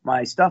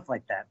my stuff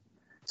like that.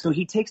 So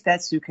he takes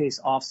that suitcase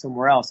off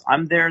somewhere else.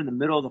 I'm there in the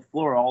middle of the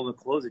floor. All the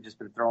clothes had just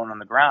been thrown on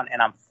the ground,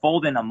 and I'm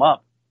folding them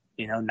up,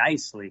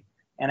 nicely.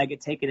 And I get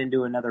taken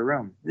into another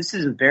room. This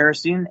is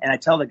embarrassing. And I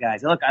tell the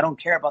guys, look, I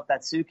don't care about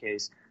that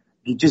suitcase.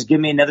 You just give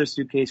me another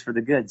suitcase for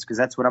the goods, because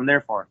that's what I'm there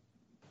for.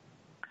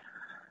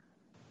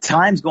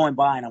 Time's going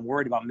by, and I'm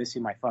worried about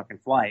missing my fucking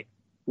flight.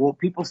 Well,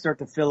 people start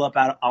to fill up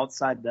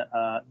outside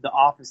the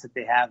office that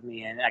they have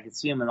me in. I can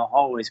see them in the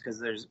hallways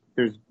because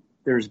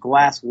there's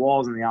glass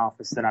walls in the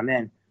office that I'm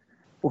in.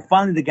 Well,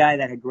 finally, the guy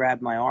that had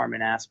grabbed my arm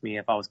and asked me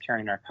if I was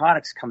carrying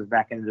narcotics comes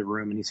back into the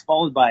room, and he's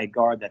followed by a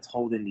guard that's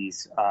holding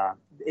these.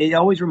 It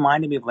always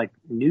reminded me of like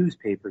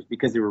newspapers,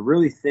 because they were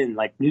really thin,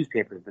 like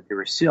newspapers, but they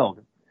were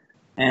sealed.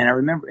 And I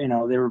remember,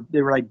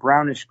 they were like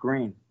brownish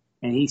green.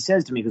 And he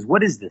says to me, he goes,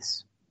 "What is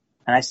this?"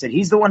 And I said,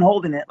 "He's the one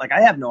holding it." Like,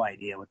 I have no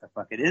idea what the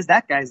fuck it is.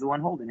 That guy's the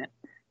one holding it.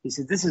 He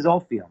said, "This is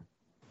opium."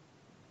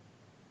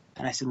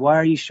 And I said, "Why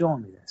are you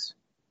showing me this?"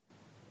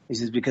 He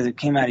says, "Because it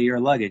came out of your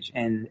luggage."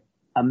 And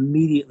I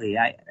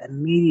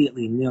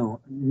immediately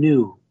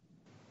knew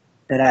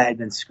that I had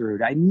been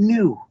screwed. I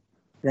knew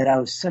that I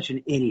was such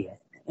an idiot.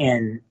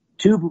 And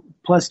 2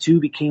 + 2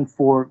 became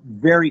 4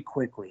 very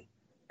quickly.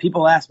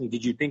 People ask me,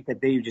 "Did you think that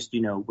they just,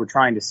 were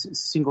trying to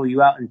single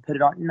you out and put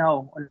it on?"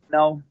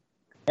 No.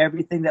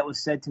 Everything that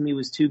was said to me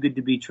was too good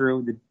to be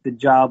true. The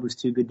job was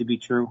too good to be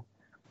true.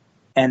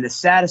 And the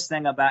saddest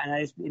thing about, and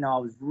I just,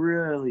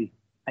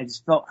 I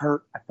just felt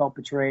hurt. I felt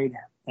betrayed.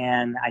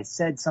 And I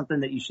said something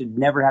that you should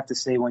never have to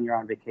say when you're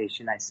on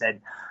vacation. I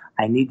said,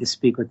 "I need to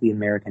speak with the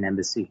American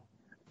embassy."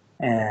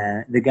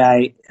 And the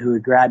guy who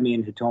had grabbed me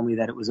and who told me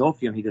that it was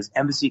opium, he goes,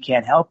 "Embassy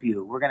can't help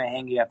you. We're going to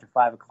hang you after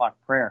 5 o'clock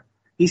prayer."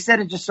 He said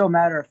it just so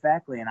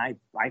matter-of-factly, and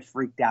I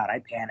freaked out. I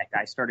panicked.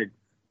 I started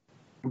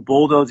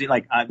bulldozing.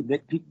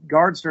 The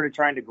guards started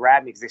trying to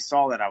grab me because they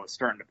saw that I was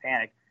starting to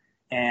panic.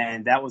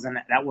 And that wasn't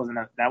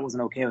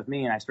okay with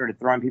me. And I started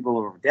throwing people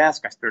over the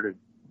desk. I started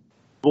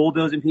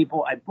bulldozing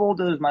people. I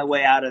bulldozed my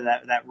way out of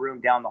that room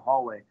down the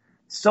hallway.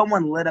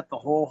 Someone lit up the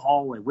whole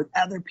hallway with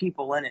other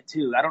people in it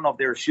too. I don't know if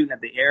they were shooting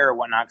at the air or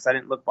whatnot, because I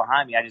didn't look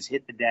behind me. I just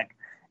hit the deck,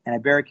 and I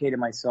barricaded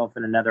myself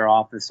in another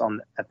office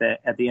at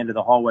the end of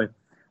the hallway.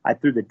 I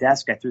threw the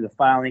desk, I threw the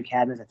filing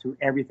cabinets, I threw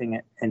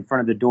everything in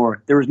front of the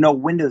door. There was no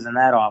windows in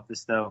that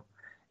office though.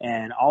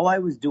 And all I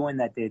was doing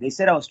that day, they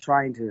said I was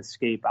trying to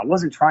escape. I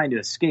wasn't trying to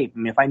escape. I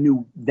mean, if I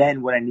knew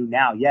then what I knew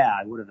now, yeah,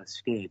 I would have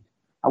escaped.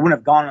 I wouldn't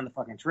have gone on the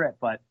fucking trip,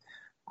 but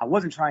I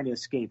wasn't trying to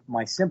escape.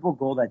 My simple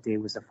goal that day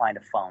was to find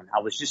a phone.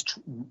 I was just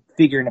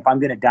figuring if I'm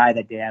going to die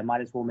that day, I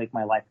might as well make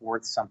my life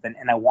worth something.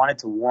 And I wanted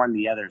to warn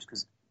the others,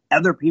 because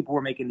other people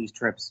were making these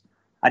trips.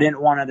 I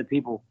didn't want other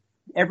people.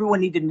 Everyone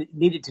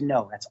needed to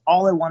know. That's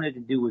all I wanted to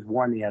do, was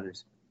warn the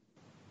others.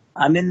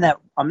 I'm in that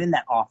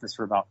office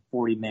for about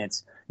 40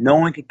 minutes. No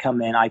one could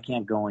come in. I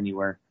can't go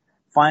anywhere.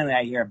 Finally,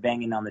 I hear a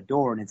banging on the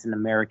door, and it's an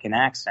American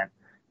accent.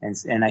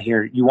 And I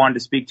hear, "You wanted to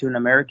speak to an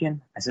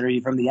American?" I said, "Are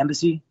you from the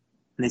embassy?"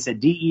 And they said,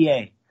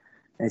 "DEA."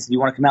 And they said, "You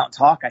want to come out and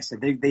talk?" I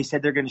said, "They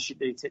said they're going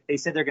to they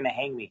said they're going to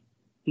hang me."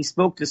 He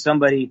spoke to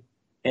somebody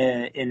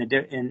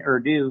in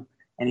Urdu,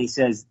 and he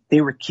says, "They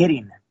were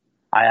kidding."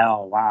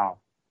 Oh wow!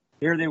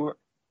 Here they were.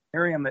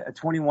 Here I am, a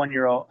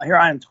 21-year-old. Here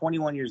I am,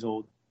 21 years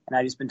old, and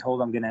I just been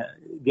told I'm gonna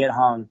get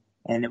hung,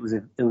 and it was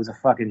a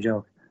fucking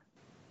joke.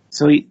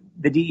 So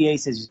the DEA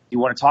says, "Do you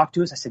want to talk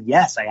to us?" I said,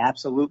 "Yes, I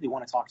absolutely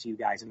want to talk to you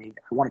guys. I mean,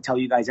 I want to tell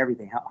you guys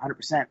everything,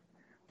 100%.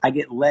 I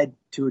get led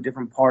to a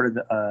different part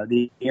of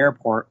the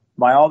airport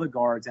by all the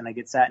guards, and I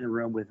get sat in a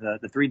room with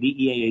the 3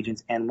 DEA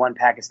agents and 1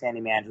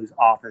 Pakistani man whose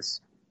office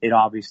it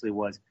obviously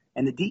was.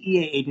 And the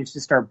DEA agents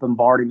just start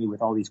bombarding me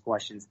with all these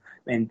questions.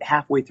 And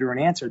halfway through an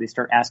answer, they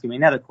start asking me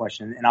another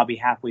question, and I'll be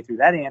halfway through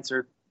that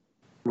answer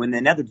when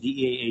another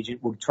DEA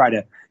agent will try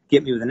to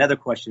get me with another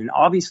question. And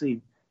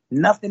obviously,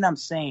 nothing I'm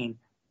saying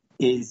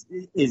is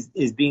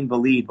being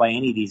believed by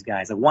any of these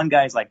guys. Like, one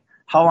guy's like,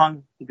 "How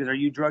long?" He goes, "Are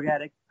you a drug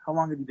addict? How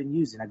long have you been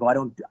using?" I go, I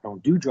don't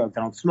do drugs.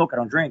 I don't smoke. I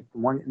don't drink.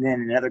 And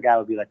then another guy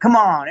would be like, "Come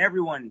on,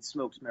 everyone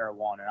smokes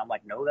marijuana." And I'm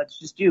like, "No, that's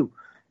just you."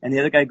 And the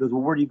other guy goes,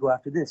 "Well, where do you go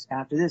after this?"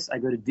 After this, I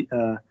go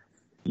to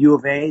U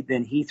of A,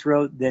 then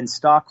Heathrow, then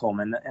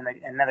Stockholm. And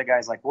another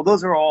guy's like, "Well,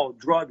 those are all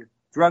drug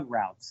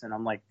routes." And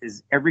I'm like,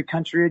 "Is every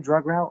country a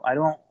drug route?" I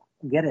don't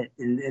get it.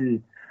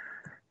 And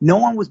no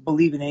one was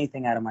believing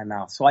anything out of my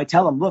mouth. So I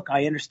tell them, "Look,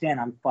 I understand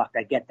I'm fucked.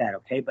 I get that,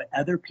 okay? But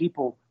other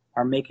people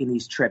are making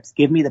these trips.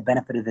 Give me the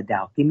benefit of the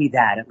doubt. Give me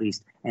that at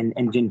least.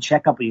 And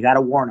check up. You got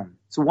to warn them."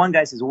 So one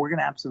guy says, "Well, we're going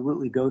to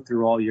absolutely go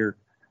through all your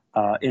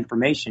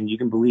information. You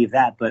can believe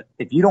that. But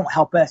if you don't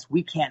help us,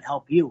 we can't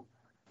help you."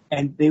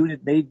 And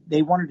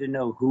they wanted to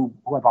know who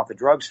I bought the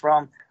drugs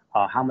from,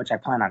 how much I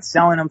plan on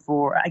selling them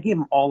for. I gave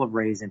them all of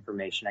Ray's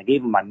information. I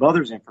gave them my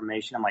mother's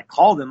information. I'm like,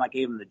 call them. I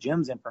gave them the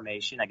gym's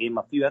information. I gave them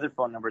a few other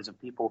phone numbers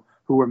of people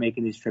who were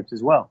making these trips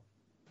as well.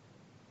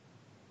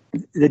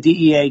 The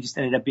DEA just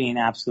ended up being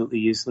absolutely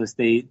useless.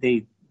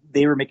 They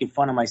were making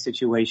fun of my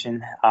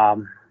situation.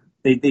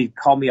 They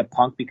called me a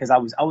punk because I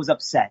was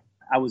upset.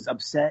 I was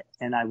upset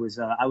and I was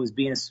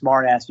being a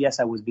smart ass. Yes,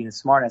 I was being a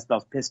smart ass, but I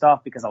was pissed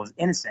off because I was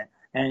innocent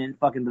and I didn't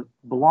fucking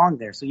belong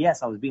there. So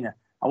yes, I was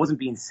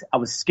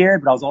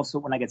scared, but I was also,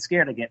 when I get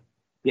scared, I get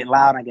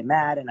loud and I get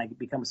mad and I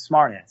become a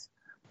smart ass.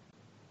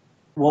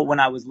 Well, when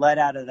I was let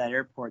out of that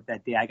airport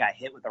that day, I got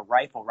hit with a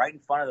rifle right in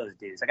front of those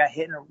dudes. I got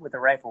hit with a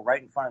rifle right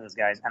in front of those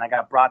guys, and I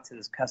got brought to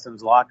this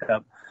customs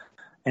lockup.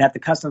 And at the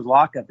customs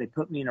lockup, they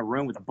put me in a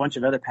room with a bunch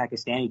of other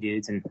Pakistani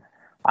dudes, and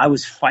I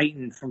was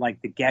fighting from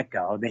like the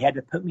get-go. They had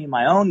to put me in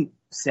my own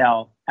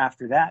cell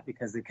after that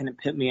because they couldn't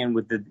put me in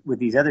with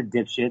these other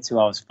dipshits who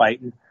I was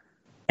fighting.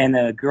 And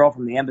the girl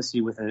from the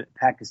embassy with a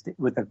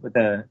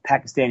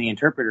Pakistani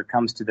interpreter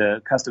comes to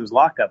the customs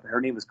lockup. Her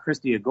name was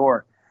Christy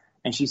Agor,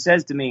 and she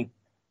says to me,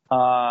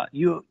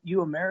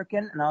 you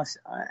American?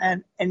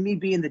 And me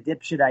being the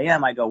dipshit I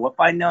am, I go, well, if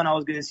I'd known I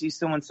was going to see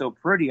someone so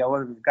pretty, I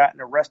would have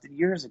gotten arrested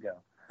years ago.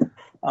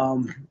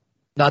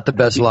 Not the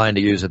best line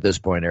to use at this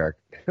point, Erik.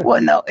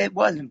 Well, no, it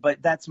wasn't,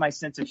 but that's my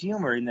sense of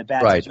humor in the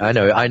bad right.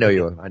 situation. I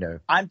know.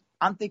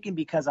 I'm thinking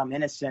because I'm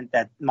innocent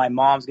that my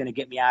mom's going to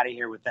get me out of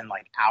here within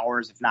like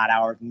hours, if not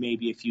hours,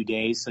 maybe a few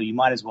days. So you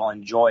might as well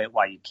enjoy it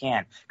while you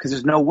can, because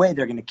there's no way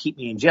they're going to keep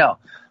me in jail.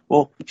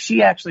 Well,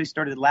 she actually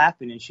started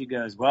laughing and she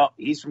goes, well,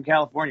 he's from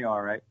California,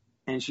 all right.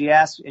 And she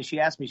asked me, she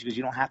goes,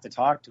 you don't have to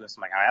talk to us.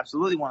 I'm like, I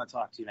absolutely want to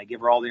talk to you. And I give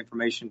her all the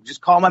information.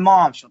 Just call my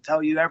mom. She'll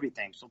tell you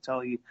everything. She'll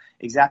tell you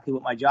exactly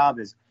what my job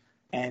is.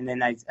 And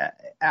then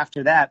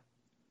after that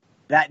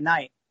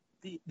night,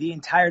 the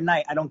entire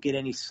night, I don't get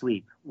any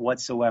sleep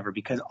whatsoever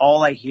because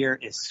all I hear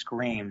is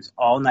screams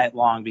all night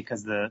long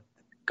because the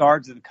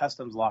guards of the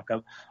customs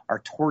lockup are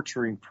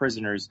torturing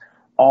prisoners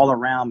all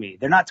around me.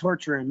 They're not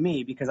torturing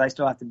me because I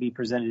still have to be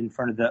presented in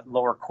front of the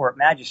lower court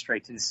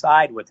magistrate to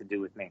decide what to do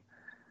with me.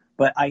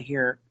 But I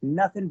hear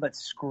nothing but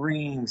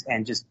screams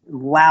and just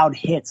loud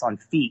hits on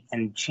feet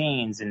and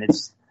chains, and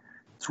it's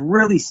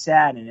really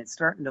sad, and it's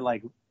starting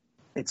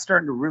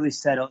to really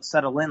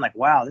settle in. Like,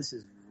 wow, this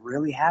is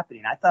really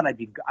happening. I thought I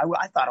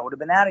would have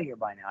been out of here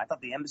by now. I thought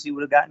the embassy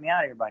would have gotten me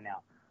out of here by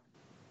now.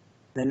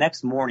 The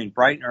next morning,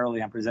 bright and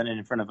early, I'm presented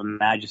in front of a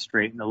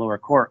magistrate in the lower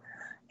court,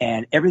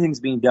 and everything's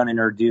being done in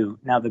Urdu.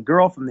 Now, the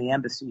girl from the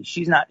embassy,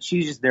 she's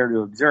just there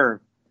to observe.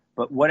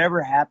 But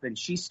whatever happened,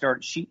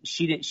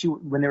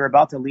 when they were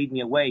about to lead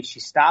me away, she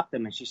stopped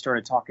them and she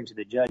started talking to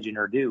the judge in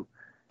Urdu,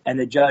 and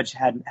the judge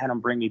had him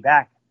bring me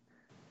back.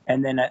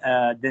 And then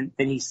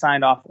he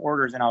signed off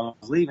orders, and I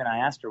was leaving.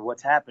 I asked her,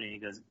 what's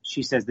happening?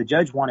 She says, the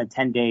judge wanted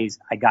 10 days.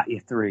 I got you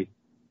 3.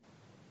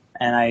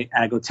 And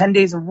I go, 10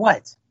 days of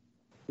what?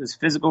 It was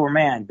physical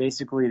remand.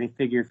 Basically, they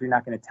figure if you're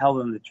not going to tell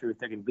them the truth,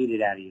 they're going to beat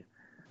it out of you.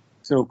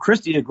 So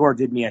Christy Agor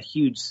did me a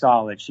huge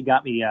solid. She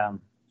got me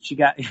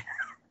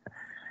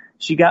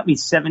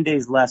 7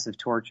 days less of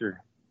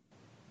torture.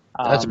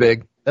 That's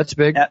big. That's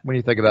big when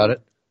you think about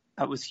it.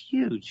 That was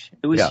huge.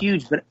 It was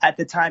huge. But at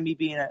the time, me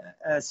being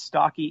a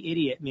stocky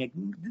idiot,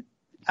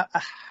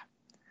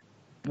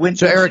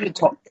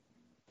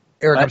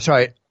 Erik, I'm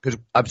sorry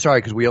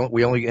because we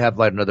only have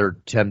like another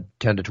 10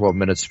 to 12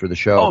 minutes for the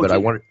show. But I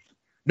want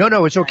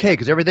no, it's okay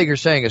because everything you're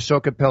saying is so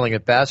compelling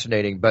and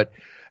fascinating. But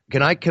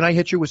can I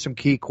hit you with some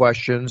key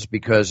questions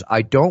because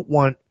I don't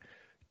want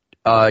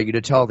you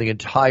to tell the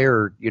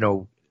entire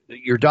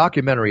your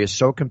documentary is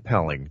so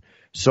compelling,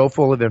 so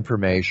full of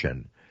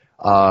information,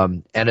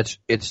 and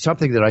it's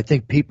something that I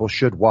think people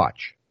should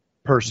watch.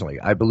 Personally,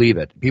 I believe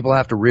it. People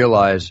have to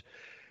realize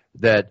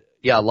that,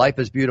 life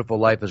is beautiful,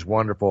 life is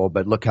wonderful,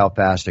 but look how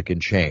fast it can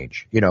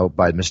change,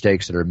 by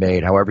mistakes that are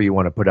made, however you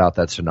want to put out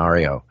that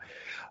scenario.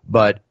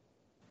 But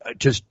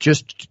just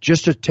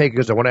to take,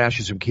 because I want to ask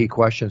you some key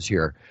questions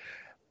here.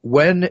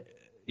 When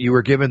you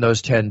were given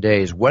those 10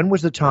 days, when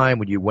was the time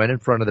when you went in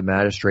front of the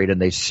magistrate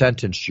and they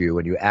sentenced you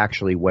and you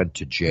actually went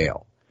to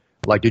jail?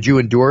 Like, did you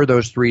endure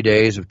those 3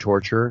 days of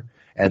torture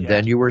and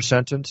then you were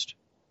sentenced?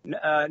 No,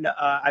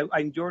 I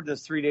endured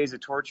those 3 days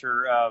of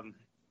torture.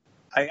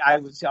 I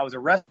was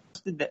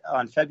arrested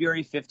on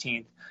February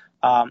 15th.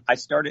 I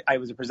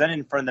was presented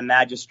in front of the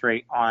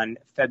magistrate on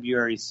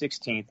February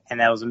 16th,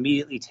 and I was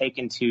immediately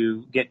taken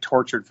to get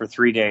tortured for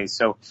 3 days.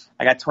 So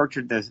I got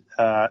tortured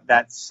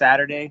that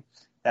Saturday,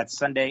 that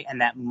Sunday,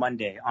 and that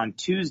Monday. On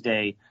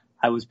Tuesday,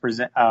 I was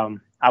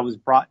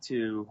brought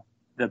to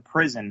the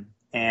prison,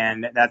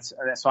 and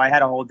so I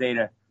had a whole day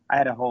I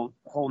had a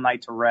whole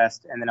night to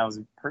rest, and then I was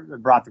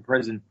brought to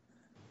prison.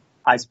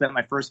 I spent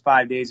my first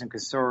 5 days in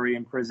Kasuri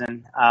in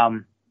prison,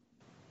 and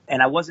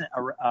I wasn't.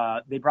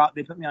 They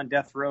put me on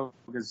death row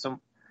because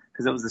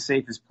it was the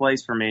safest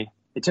place for me.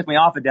 They took me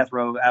off of death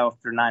row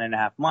after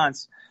 9.5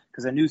 months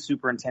because a new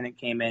superintendent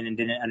came in and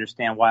didn't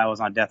understand why I was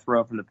on death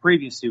row from the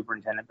previous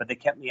superintendent. But they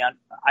kept me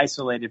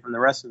isolated from the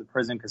rest of the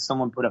prison because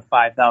someone put a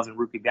 5,000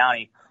 rupee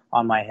bounty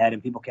on my head,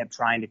 and people kept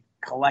trying to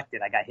collect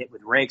it. I got hit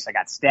with rakes. I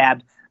got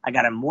stabbed. I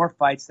got in more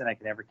fights than I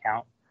could ever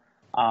count.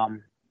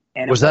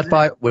 And was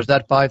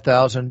that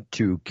 5,000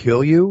 to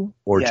kill you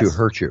or to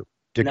hurt you?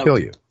 Kill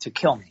you. To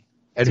kill me.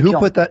 And who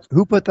put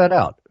that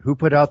out? Who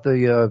put out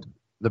the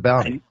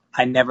bounty?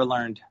 I never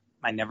learned.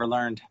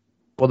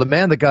 Well, the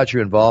man that got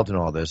you involved in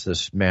all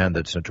this man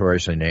that's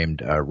notoriously named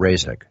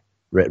Raznick.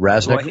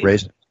 Raznick?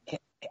 Well,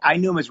 I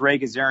knew him as Ray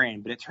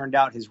Gazarian, but it turned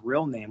out his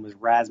real name was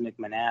Razmik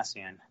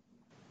Manassian.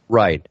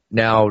 Right.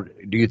 Now,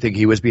 do you think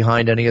he was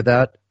behind any of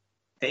that?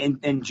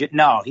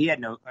 No, he had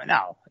no.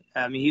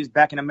 I mean, he was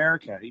back in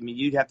America. I mean,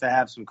 you'd have to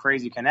have some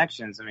crazy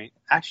connections. I mean,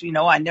 actually,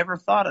 no, I never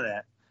thought of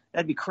that.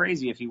 That'd be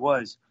crazy if he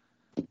was.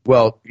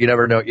 Well, you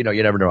never know. You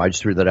never know. I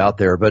just threw that out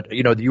there. But,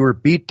 you were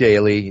beat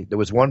daily. There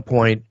was one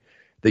point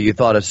that you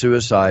thought of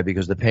suicide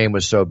because the pain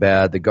was so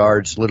bad. The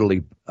guards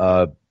literally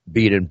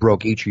beat and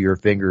broke each of your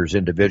fingers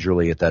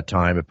individually at that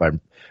time, if I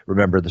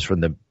remember this from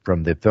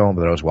the film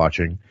that I was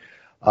watching.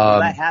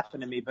 Well, that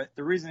happened to me, but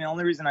the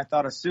only reason I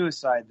thought of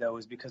suicide though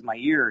was because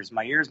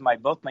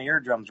both my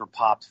eardrums were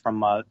popped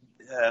from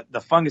the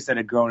fungus that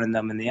had grown in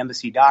them, and the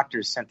embassy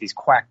doctors sent these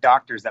quack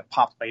doctors that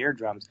popped my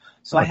eardrums.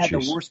 So I had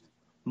the worst,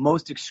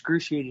 most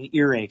excruciating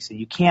earaches, and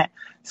you can't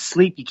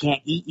sleep, you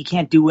can't eat, you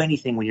can't do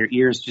anything when your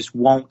ears just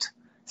won't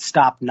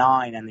stop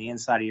gnawing on the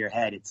inside of your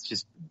head. It's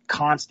just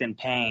constant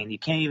pain. You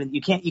can't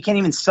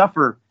even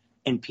suffer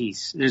in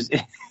peace.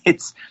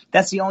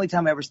 That's the only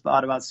time I ever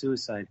thought about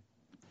suicide.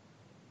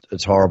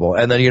 It's horrible.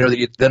 And then,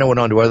 then it went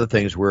on to other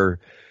things where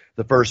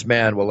the first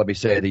man, well, let me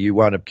say that you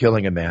wound up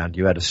killing a man.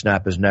 You had to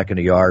snap his neck in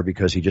a yard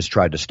because he just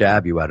tried to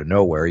stab you out of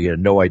nowhere. You had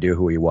no idea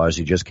who he was.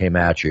 He just came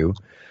at you.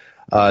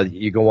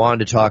 You go on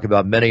to talk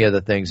about many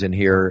other things in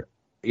here.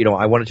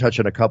 I want to touch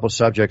on a couple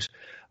subjects.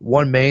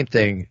 One main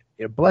thing,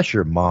 bless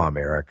your mom,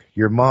 Erik.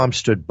 Your mom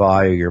stood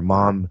by you. Your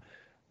mom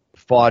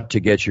fought to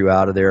get you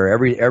out of there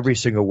every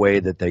single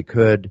way that they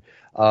could.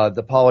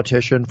 The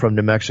politician from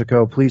New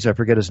Mexico, please, I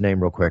forget his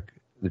name real quick.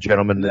 The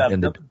gentleman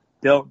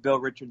Bill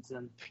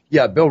Richardson.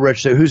 Yeah, Bill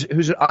Richardson.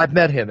 Who's I've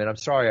met him, and I'm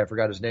sorry I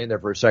forgot his name there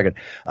for a second.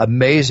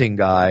 Amazing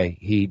guy.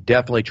 He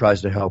definitely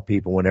tries to help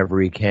people whenever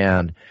he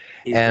can.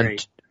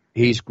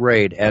 He's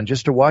great. And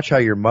just to watch how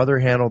your mother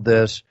handled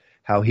this,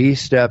 how he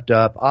stepped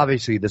up.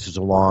 Obviously, this is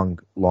a long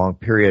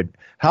period.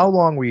 How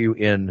long were you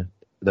in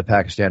the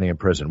Pakistani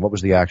prison? What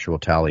was the actual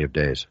tally of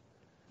days?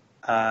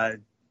 2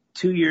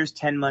 years,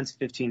 10 months,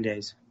 15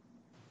 days.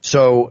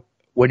 So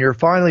when you're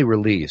finally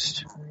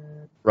released,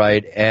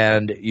 right,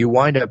 and you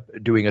wind up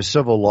doing a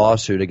civil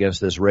lawsuit against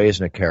this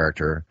Raznick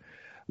character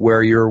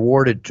where you're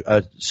awarded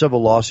a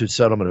civil lawsuit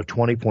settlement of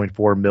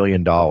 $20.4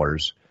 million,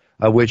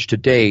 of which to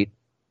date,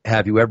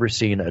 have you ever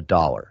seen a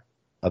dollar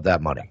of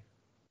that money?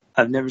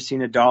 I've never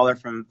seen a dollar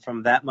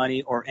from that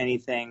money or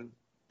anything.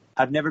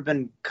 I've never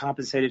been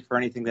compensated for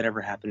anything that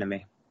ever happened to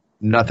me.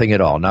 Nothing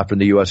at all? Not from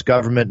the U.S.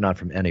 government, not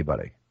from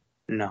anybody?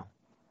 No.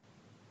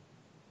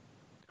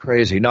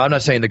 Crazy. No, I'm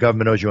not saying the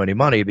government owes you any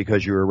money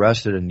because you were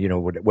arrested and,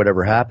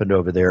 whatever happened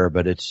over there,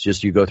 but it's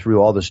just you go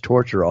through all this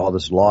torture, all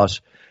this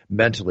loss,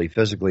 mentally,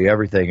 physically,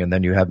 everything, and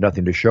then you have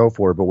nothing to show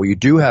for it. But what you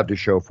do have to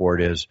show for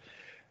it is,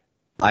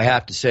 I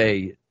have to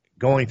say,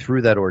 going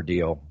through that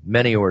ordeal,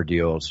 many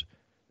ordeals,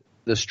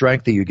 the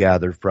strength that you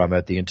gathered from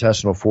it, the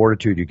intestinal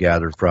fortitude you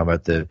gathered from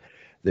it,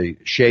 the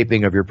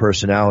shaping of your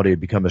personality to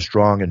become a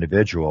strong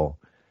individual.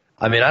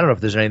 I mean, I don't know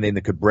if there's anything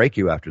that could break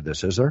you after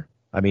this, is there?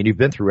 I mean, you've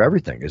been through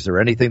everything. Is there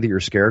anything that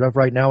you're scared of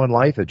right now in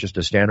life? It's just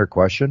a standard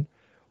question?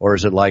 Or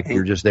is it like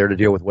you're just there to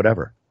deal with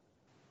whatever?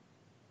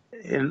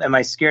 Am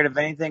I scared of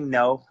anything?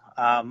 No.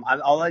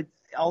 All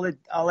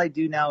I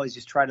do now is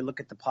just try to look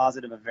at the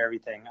positive of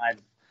everything.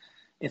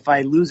 If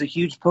I lose a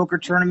huge poker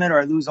tournament, or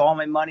I lose all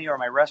my money, or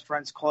my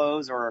restaurants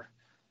close, or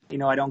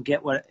I don't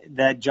get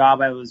that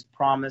job I was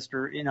promised,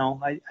 or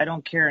I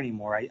don't care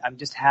anymore. I'm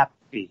just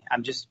happy.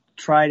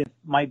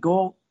 My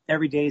goal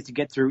every day is to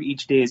get through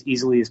each day as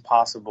easily as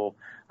possible.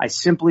 I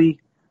simply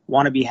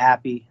want to be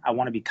happy. I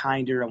want to be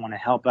kinder. I want to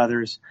help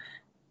others.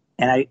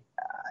 And I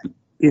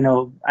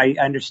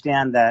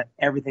understand that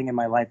everything in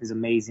my life is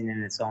amazing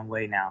in its own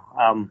way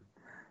now.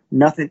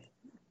 Nothing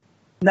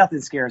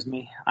scares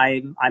me.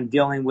 I'm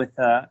dealing with,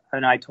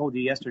 and I told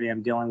you yesterday,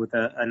 I'm dealing with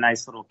a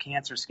nice little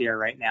cancer scare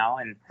right now.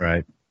 And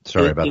right.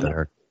 Sorry about that,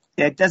 Erik.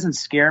 It doesn't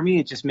scare me.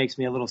 It just makes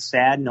me a little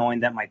sad knowing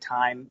that my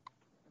time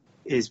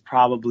is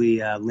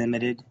probably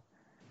limited.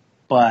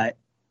 But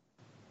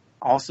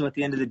also at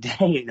the end of the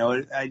day,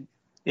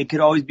 it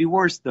could always be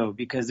worse though,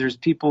 because there's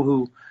people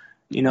who,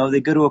 they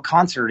go to a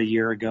concert a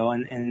year ago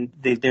and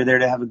they're there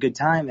to have a good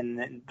time, and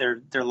then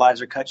their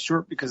lives are cut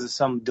short because of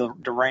some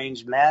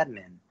deranged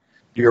madman.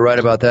 You're right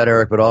about that,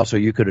 Erik, but also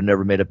you could have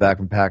never made it back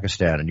from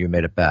Pakistan, and you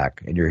made it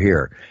back, and you're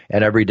here.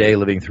 And every day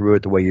living through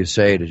it the way you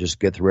say, to just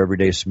get through every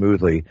day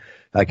smoothly,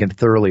 I can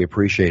thoroughly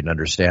appreciate and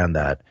understand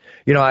that.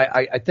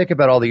 I think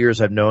about all the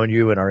years I've known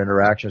you and our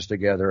interactions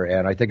together,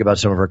 and I think about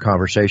some of our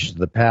conversations in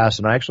the past,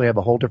 and I actually have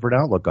a whole different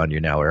outlook on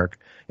you now, Erik,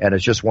 and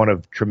it's just one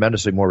of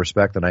tremendously more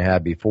respect than I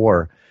had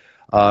before.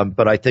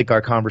 But I think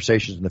our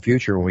conversations in the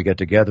future when we get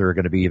together are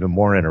going to be even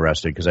more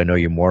interesting because I know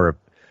you more,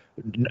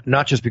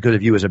 not just because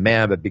of you as a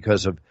man, but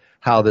because of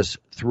how this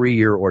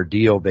 3-year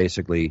ordeal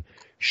basically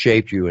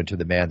shaped you into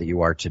the man that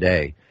you are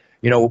today.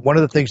 One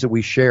of the things that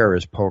we share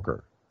is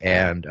poker.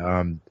 And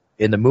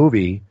in the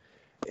movie,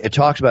 it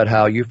talks about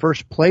how you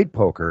first played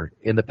poker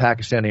in the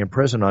Pakistani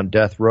prison on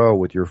death row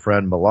with your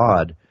friend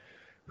Milad,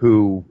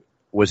 who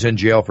was in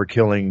jail for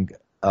killing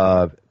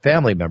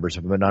family members,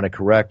 if I'm not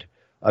correct,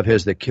 of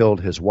his that killed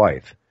his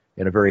wife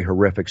in a very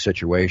horrific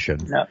situation.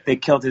 No, they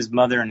killed his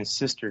mother and his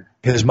sister.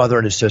 His mother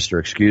and his sister,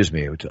 excuse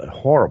me. It was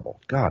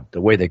horrible. God,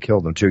 the way they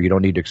killed them, too. You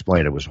don't need to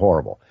explain it. It was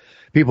horrible.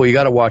 People, you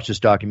got to watch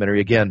this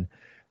documentary. Again,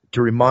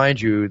 to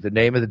remind you, the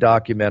name of the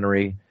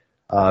documentary,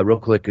 real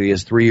quickly,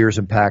 is 3 Years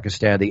in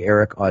Pakistan, the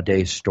Erik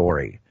Aude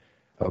story.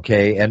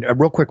 Okay, and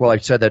real quick, while I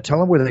said that, tell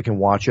them where they can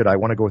watch it. I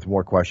want to go with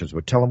more questions,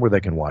 but tell them where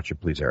they can watch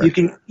it, please, Erik.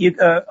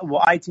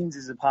 Well, iTunes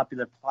is a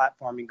popular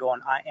platform. You can go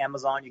on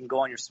Amazon. You can go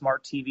on your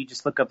smart TV.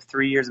 Just look up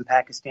 3 Years in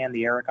Pakistan,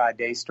 the Erik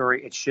Aude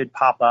story. It should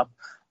pop up.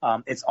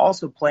 It's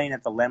also playing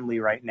at the Laemmle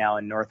right now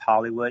in North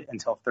Hollywood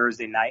until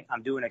Thursday night.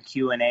 I'm doing a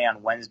Q&A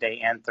on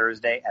Wednesday and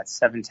Thursday at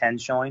 7:10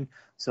 showing.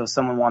 So if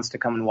someone wants to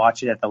come and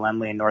watch it at the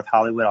Laemmle in North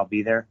Hollywood, I'll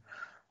be there.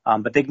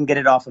 But they can get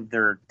it off of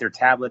their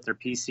tablet, their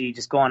PC.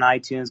 Just go on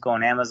iTunes, go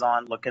on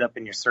Amazon, look it up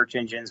in your search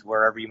engines,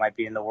 wherever you might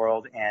be in the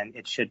world, and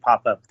it should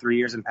pop up. 3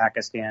 Years in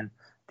Pakistan,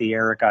 the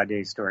Erik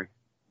Aude story.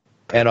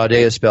 And Aude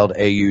is spelled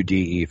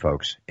A-U-D-E,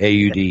 folks.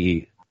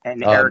 A-U-D-E.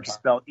 And Erik is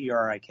spelled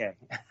E-R-I-K.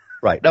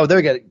 Right. No, there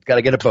we go. Got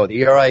to get it both.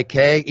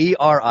 E-R-I-K-A-U-D-E.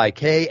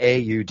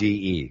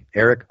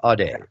 Erik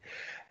Aude.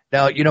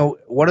 Now,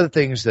 one of the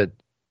things that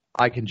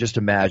I can just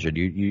imagine,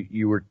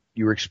 you were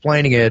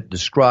explaining it,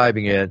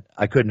 describing it.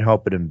 I couldn't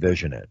help but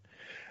envision it.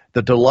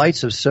 The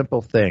delights of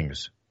simple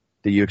things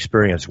that you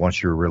experience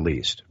once you're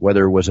released,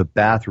 whether it was a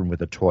bathroom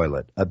with a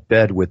toilet, a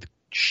bed with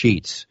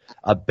sheets,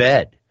 a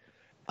bed,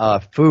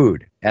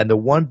 food. And the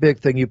one big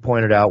thing you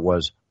pointed out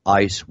was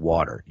ice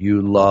water.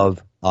 You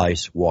love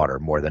ice water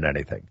more than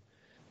anything.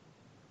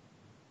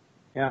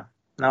 Yeah.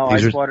 No,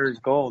 ice water is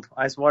gold.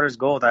 Ice water is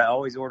gold. I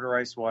always order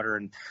ice water,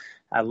 and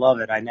I love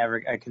it. I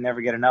can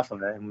never get enough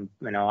of it. And,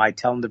 I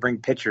tell them to bring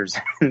pitchers.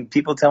 And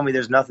people tell me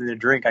there's nothing to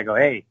drink. I go,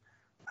 hey,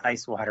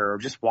 ice water or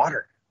just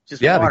water.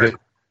 Water. Because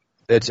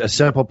it's a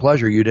simple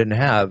pleasure you didn't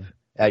have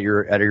at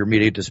your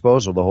immediate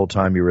disposal the whole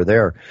time you were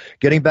there.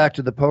 Getting back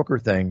to the poker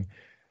thing,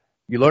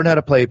 you learned how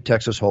to play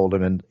Texas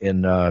Hold'em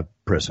in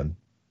prison.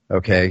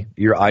 Okay,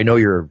 I know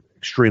you're an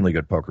extremely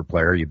good poker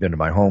player. You've been to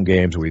my home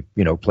games. We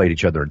played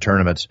each other in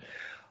tournaments.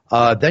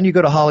 Then you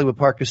go to Hollywood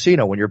Park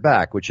Casino when you're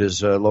back, which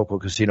is a local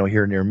casino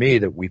here near me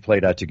that we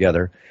played at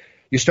together.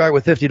 You start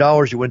with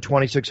 $50, you win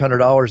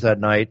 $2,600 that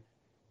night,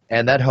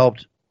 and that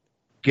helped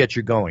get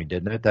you going,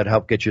 didn't it? That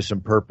helped get you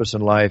some purpose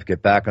in life,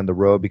 get back on the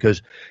road,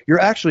 because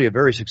you're actually a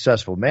very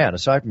successful man,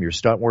 aside from your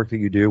stunt work that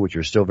you do, which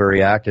you're still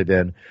very active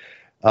in.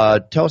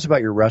 Tell us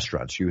about your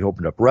restaurants. You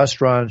opened up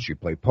restaurants, you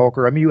play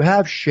poker. I mean, you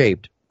have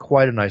shaped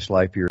quite a nice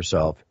life for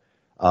yourself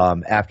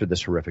after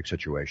this horrific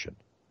situation.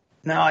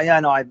 No,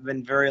 I've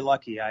been very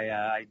lucky.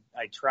 I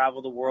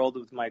travel the world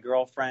with my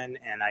girlfriend,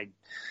 and I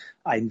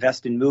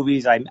invest in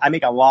movies. I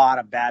make a lot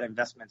of bad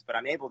investments, but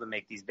I'm able to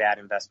make these bad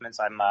investments.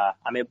 I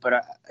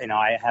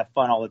have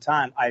fun all the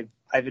time. I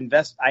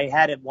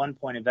had at one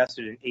point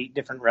invested in 8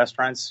 different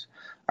restaurants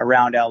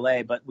around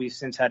LA, but we've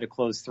since had to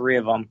close 3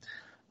 of them.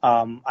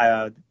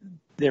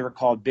 They were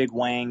called Big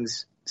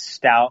Wangs,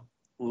 Stout,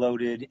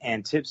 Loaded,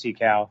 and Tipsy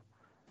Cow.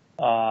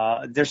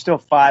 There's still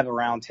 5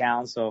 around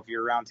town, so if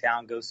you're around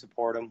town, go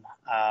support them.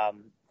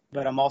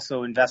 But I'm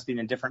also investing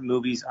in different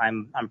movies.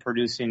 I'm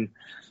producing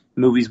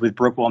movies with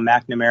Brookwell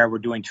McNamara. We're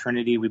doing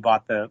Trinity. We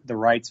bought the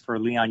rights for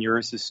Leon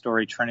Uris'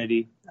 story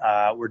Trinity.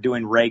 We're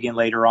doing Reagan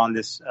later on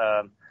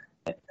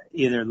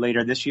either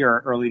later this year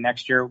or early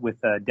next year with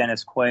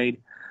Dennis Quaid.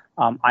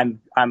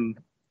 I'm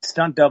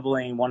stunt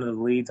doubling one of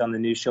the leads on the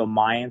new show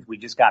Mayans. We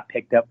just got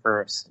picked up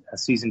for a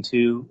season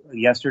 2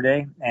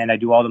 yesterday, and I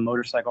do all the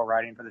motorcycle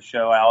riding for the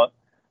show.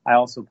 I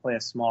also play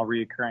a small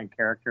reoccurring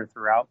character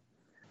throughout,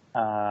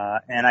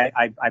 and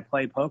I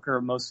play poker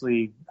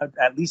mostly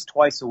at least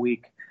twice a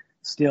week.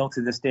 Still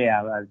to this day,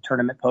 I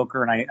tournament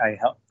poker, and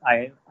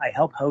I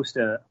help host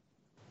a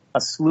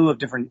slew of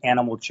different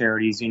animal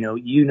charities.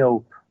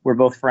 We're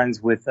both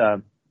friends with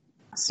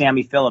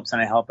Sammy Phillips,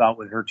 and I help out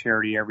with her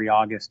charity every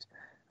August.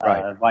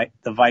 Right.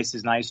 The Vice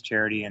is Nice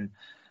charity. And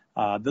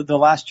the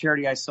last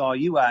charity I saw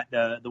you at,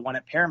 the one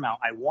at Paramount,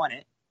 I won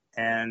it.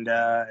 And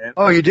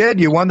you did?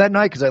 You won that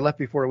night? Because I left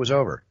before it was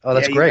over. Oh,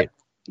 that's great.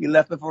 You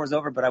left before it was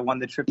over, but I won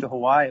the trip to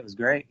Hawaii. It was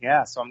great.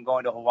 Yeah, so I'm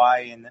going to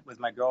Hawaii with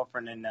my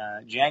girlfriend in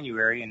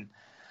January, and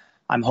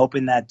I'm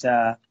hoping that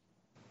the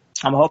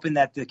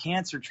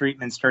cancer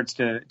treatment starts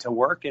to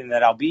work and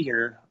that I'll be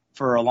here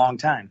for a long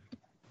time.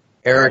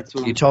 Erik,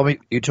 you told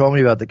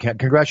me about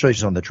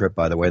congratulations on the trip,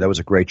 by the way. That was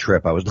a great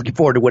trip. I was looking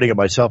forward to winning it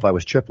myself. I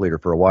was chip leader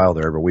for a while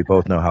there, but we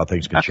both know how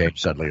things can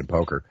change suddenly in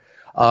poker.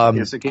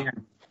 Yes, they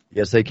can.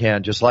 Yes, they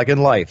can. Just like in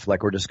life,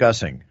 like we're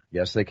discussing.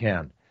 Yes, they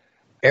can.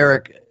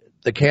 Erik,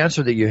 the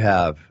cancer that you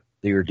have,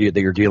 that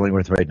you're dealing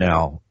with right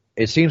now,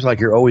 it seems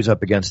like you're always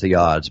up against the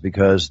odds,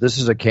 because this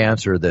is a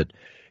cancer that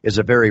is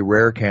a very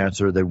rare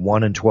cancer that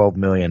 1 in 12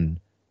 million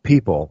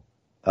people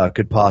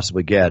could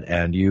possibly get,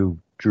 and you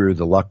drew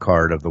the luck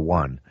card of the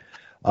one.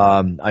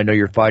 I know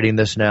you're fighting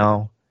this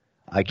now.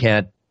 I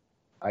can't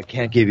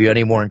give you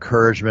any more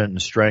encouragement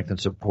and strength and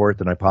support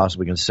than I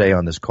possibly can say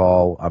on this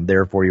call. I'm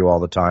there for you all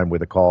the time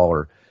with a call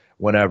or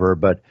whenever,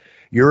 but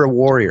you're a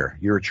warrior.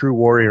 You're a true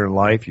warrior in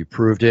life. You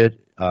proved it.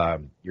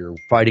 You're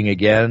fighting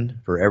again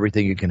for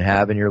everything you can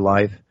have in your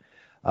life.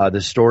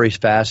 This story's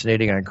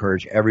fascinating. I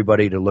encourage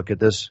everybody to look at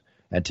this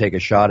and take a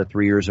shot at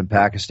 3 years in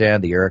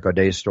Pakistan, the Erik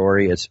Aude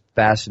story. It's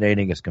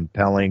fascinating. It's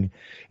compelling.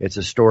 It's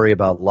a story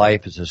about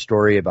life. It's a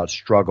story about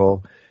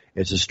struggle.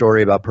 It's a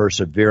story about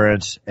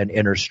perseverance and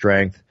inner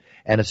strength.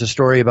 And it's a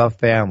story about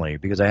family,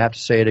 because I have to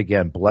say it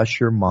again. Bless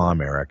your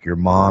mom, Erik. Your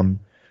mom,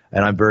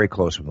 and I'm very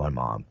close with my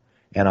mom.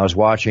 And I was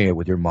watching it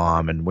with your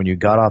mom, and when you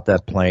got off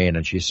that plane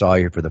and she saw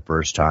you for the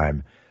first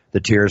time, the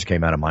tears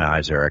came out of my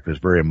eyes, Erik. It was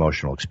a very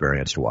emotional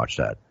experience to watch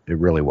that. It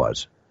really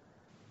was.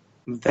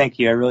 Thank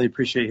you. I really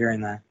appreciate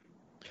hearing that.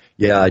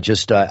 Yeah, I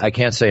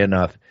can't say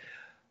enough.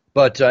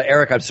 But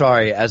Erik, I'm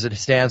sorry. As it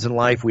stands in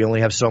life, we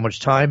only have so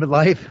much time in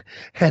life,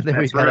 and then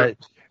we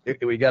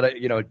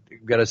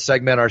gotta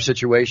segment our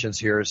situations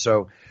here.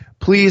 So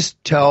please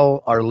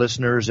tell our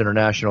listeners,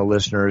 international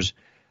listeners,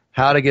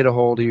 how to get a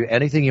hold of you.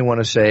 Anything you want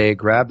to say,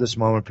 grab this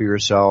moment for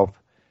yourself,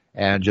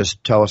 and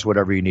just tell us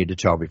whatever you need to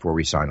tell before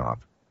we sign off.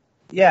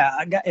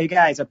 Yeah, hey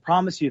guys, I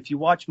promise you, if you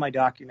watch my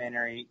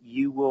documentary,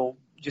 you will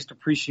just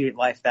appreciate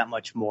life that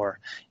much more.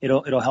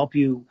 It'll help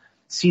you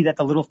see that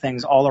the little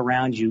things all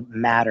around you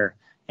matter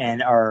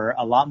and are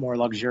a lot more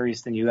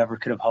luxurious than you ever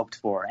could have hoped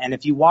for. And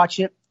if you watch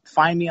it,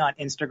 find me on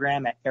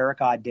Instagram at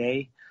Erik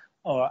Aude,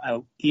 or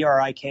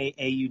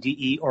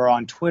ErikAude, or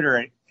on Twitter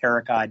at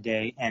Erik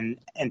Aude, and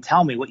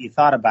tell me what you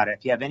thought about it.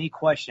 If you have any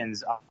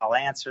questions, I'll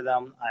answer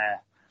them.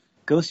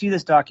 Go see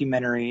this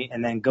documentary,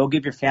 and then go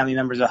give your family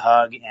members a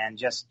hug, and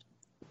just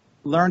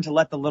learn to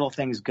let the little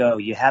things go.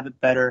 You have it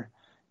better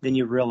than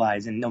you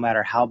realize, and no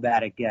matter how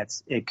bad it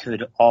gets, it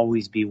could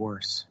always be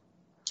worse.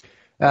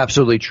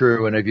 Absolutely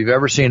true. And if you've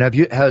ever seen,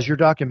 has your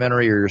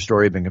documentary or your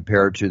story been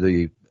compared to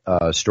the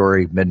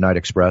story Midnight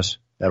Express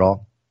at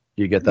all?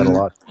 Do you get that a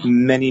lot?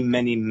 Many,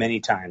 many, many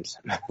times.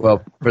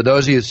 Well, for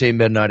those of you who've seen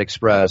Midnight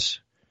Express,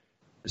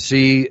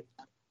 see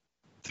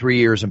 3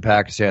 years in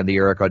Pakistan, the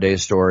Erik Aude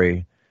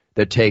story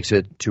that takes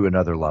it to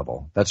another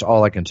level. That's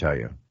all I can tell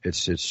you.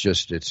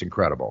 It's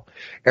incredible.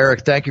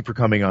 Erik, thank you for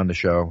coming on the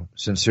show.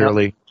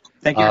 Sincerely.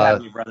 Thank you for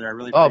having me, brother. I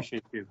really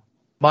appreciate you.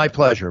 My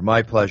pleasure.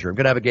 My pleasure. I'm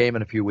going to have a game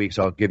in a few weeks.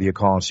 I'll give you a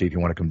call and see if you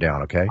want to come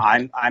down, okay?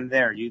 I'm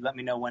there. You let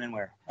me know when and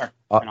where.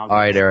 All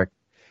right, Erik.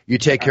 You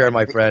take care,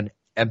 my friend.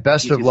 And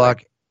best of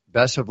luck.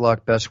 Best of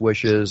luck. Best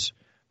wishes.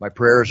 My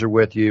prayers are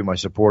with you. My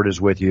support is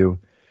with you.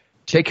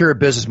 Take care of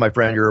business, my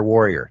friend. You're a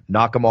warrior.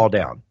 Knock them all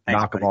down.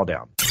 Knock them all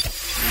down.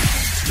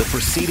 The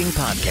preceding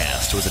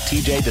podcast was a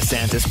TJ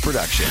DeSantis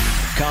production.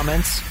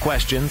 Comments,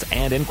 questions,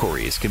 and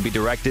inquiries can be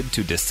directed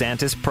to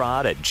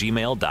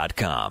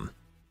DeSantisProd@gmail.com.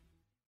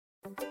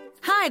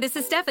 Hi, this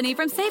is Stephanie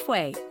from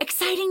Safeway.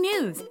 Exciting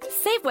news!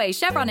 Safeway,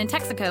 Chevron, and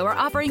Texaco are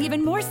offering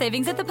even more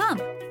savings at the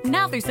pump.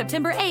 Now through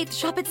September 8th,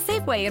 shop at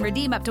Safeway and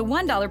redeem up to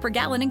 $1 per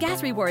gallon in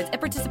gas rewards at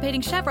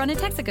participating Chevron and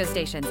Texaco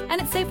stations and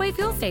at Safeway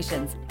fuel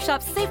stations.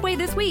 Shop Safeway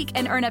this week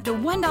and earn up to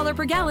 $1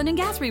 per gallon in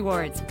gas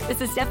rewards.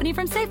 This is Stephanie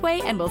from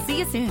Safeway, and we'll see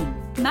you soon.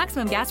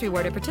 Maximum gas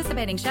reward at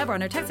participating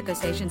Chevron or Texaco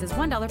stations is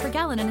 $1 per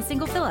gallon in a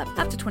single fill-up,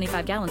 up to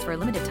 25 gallons for a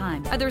limited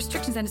time. Other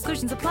restrictions and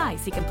exclusions apply.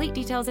 See complete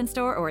details in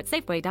store or at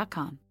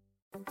Safeway.com.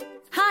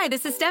 Hi,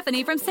 this is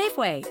Stephanie from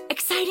Safeway.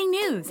 Exciting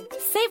news!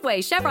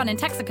 Safeway, Chevron, and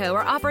Texaco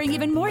are offering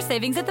even more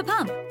savings at the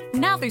pump.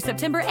 Now through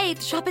September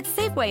 8th, shop at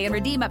Safeway and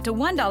redeem up to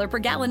 $1 per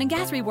gallon in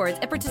gas rewards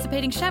at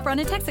participating Chevron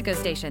and Texaco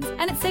stations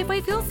and at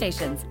Safeway fuel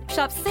stations.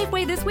 Shop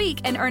Safeway this week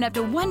and earn up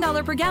to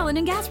 $1 per gallon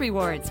in gas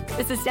rewards.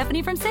 This is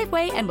Stephanie from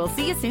Safeway, and we'll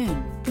see you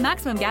soon.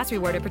 Maximum gas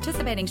reward at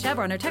participating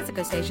Chevron or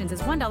Texaco stations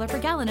is $1 per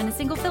gallon in a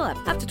single fill-up,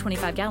 up to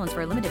 25 gallons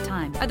for a limited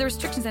time. Other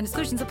restrictions and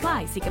exclusions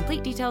apply. See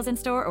complete details in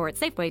store or at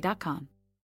Safeway.com.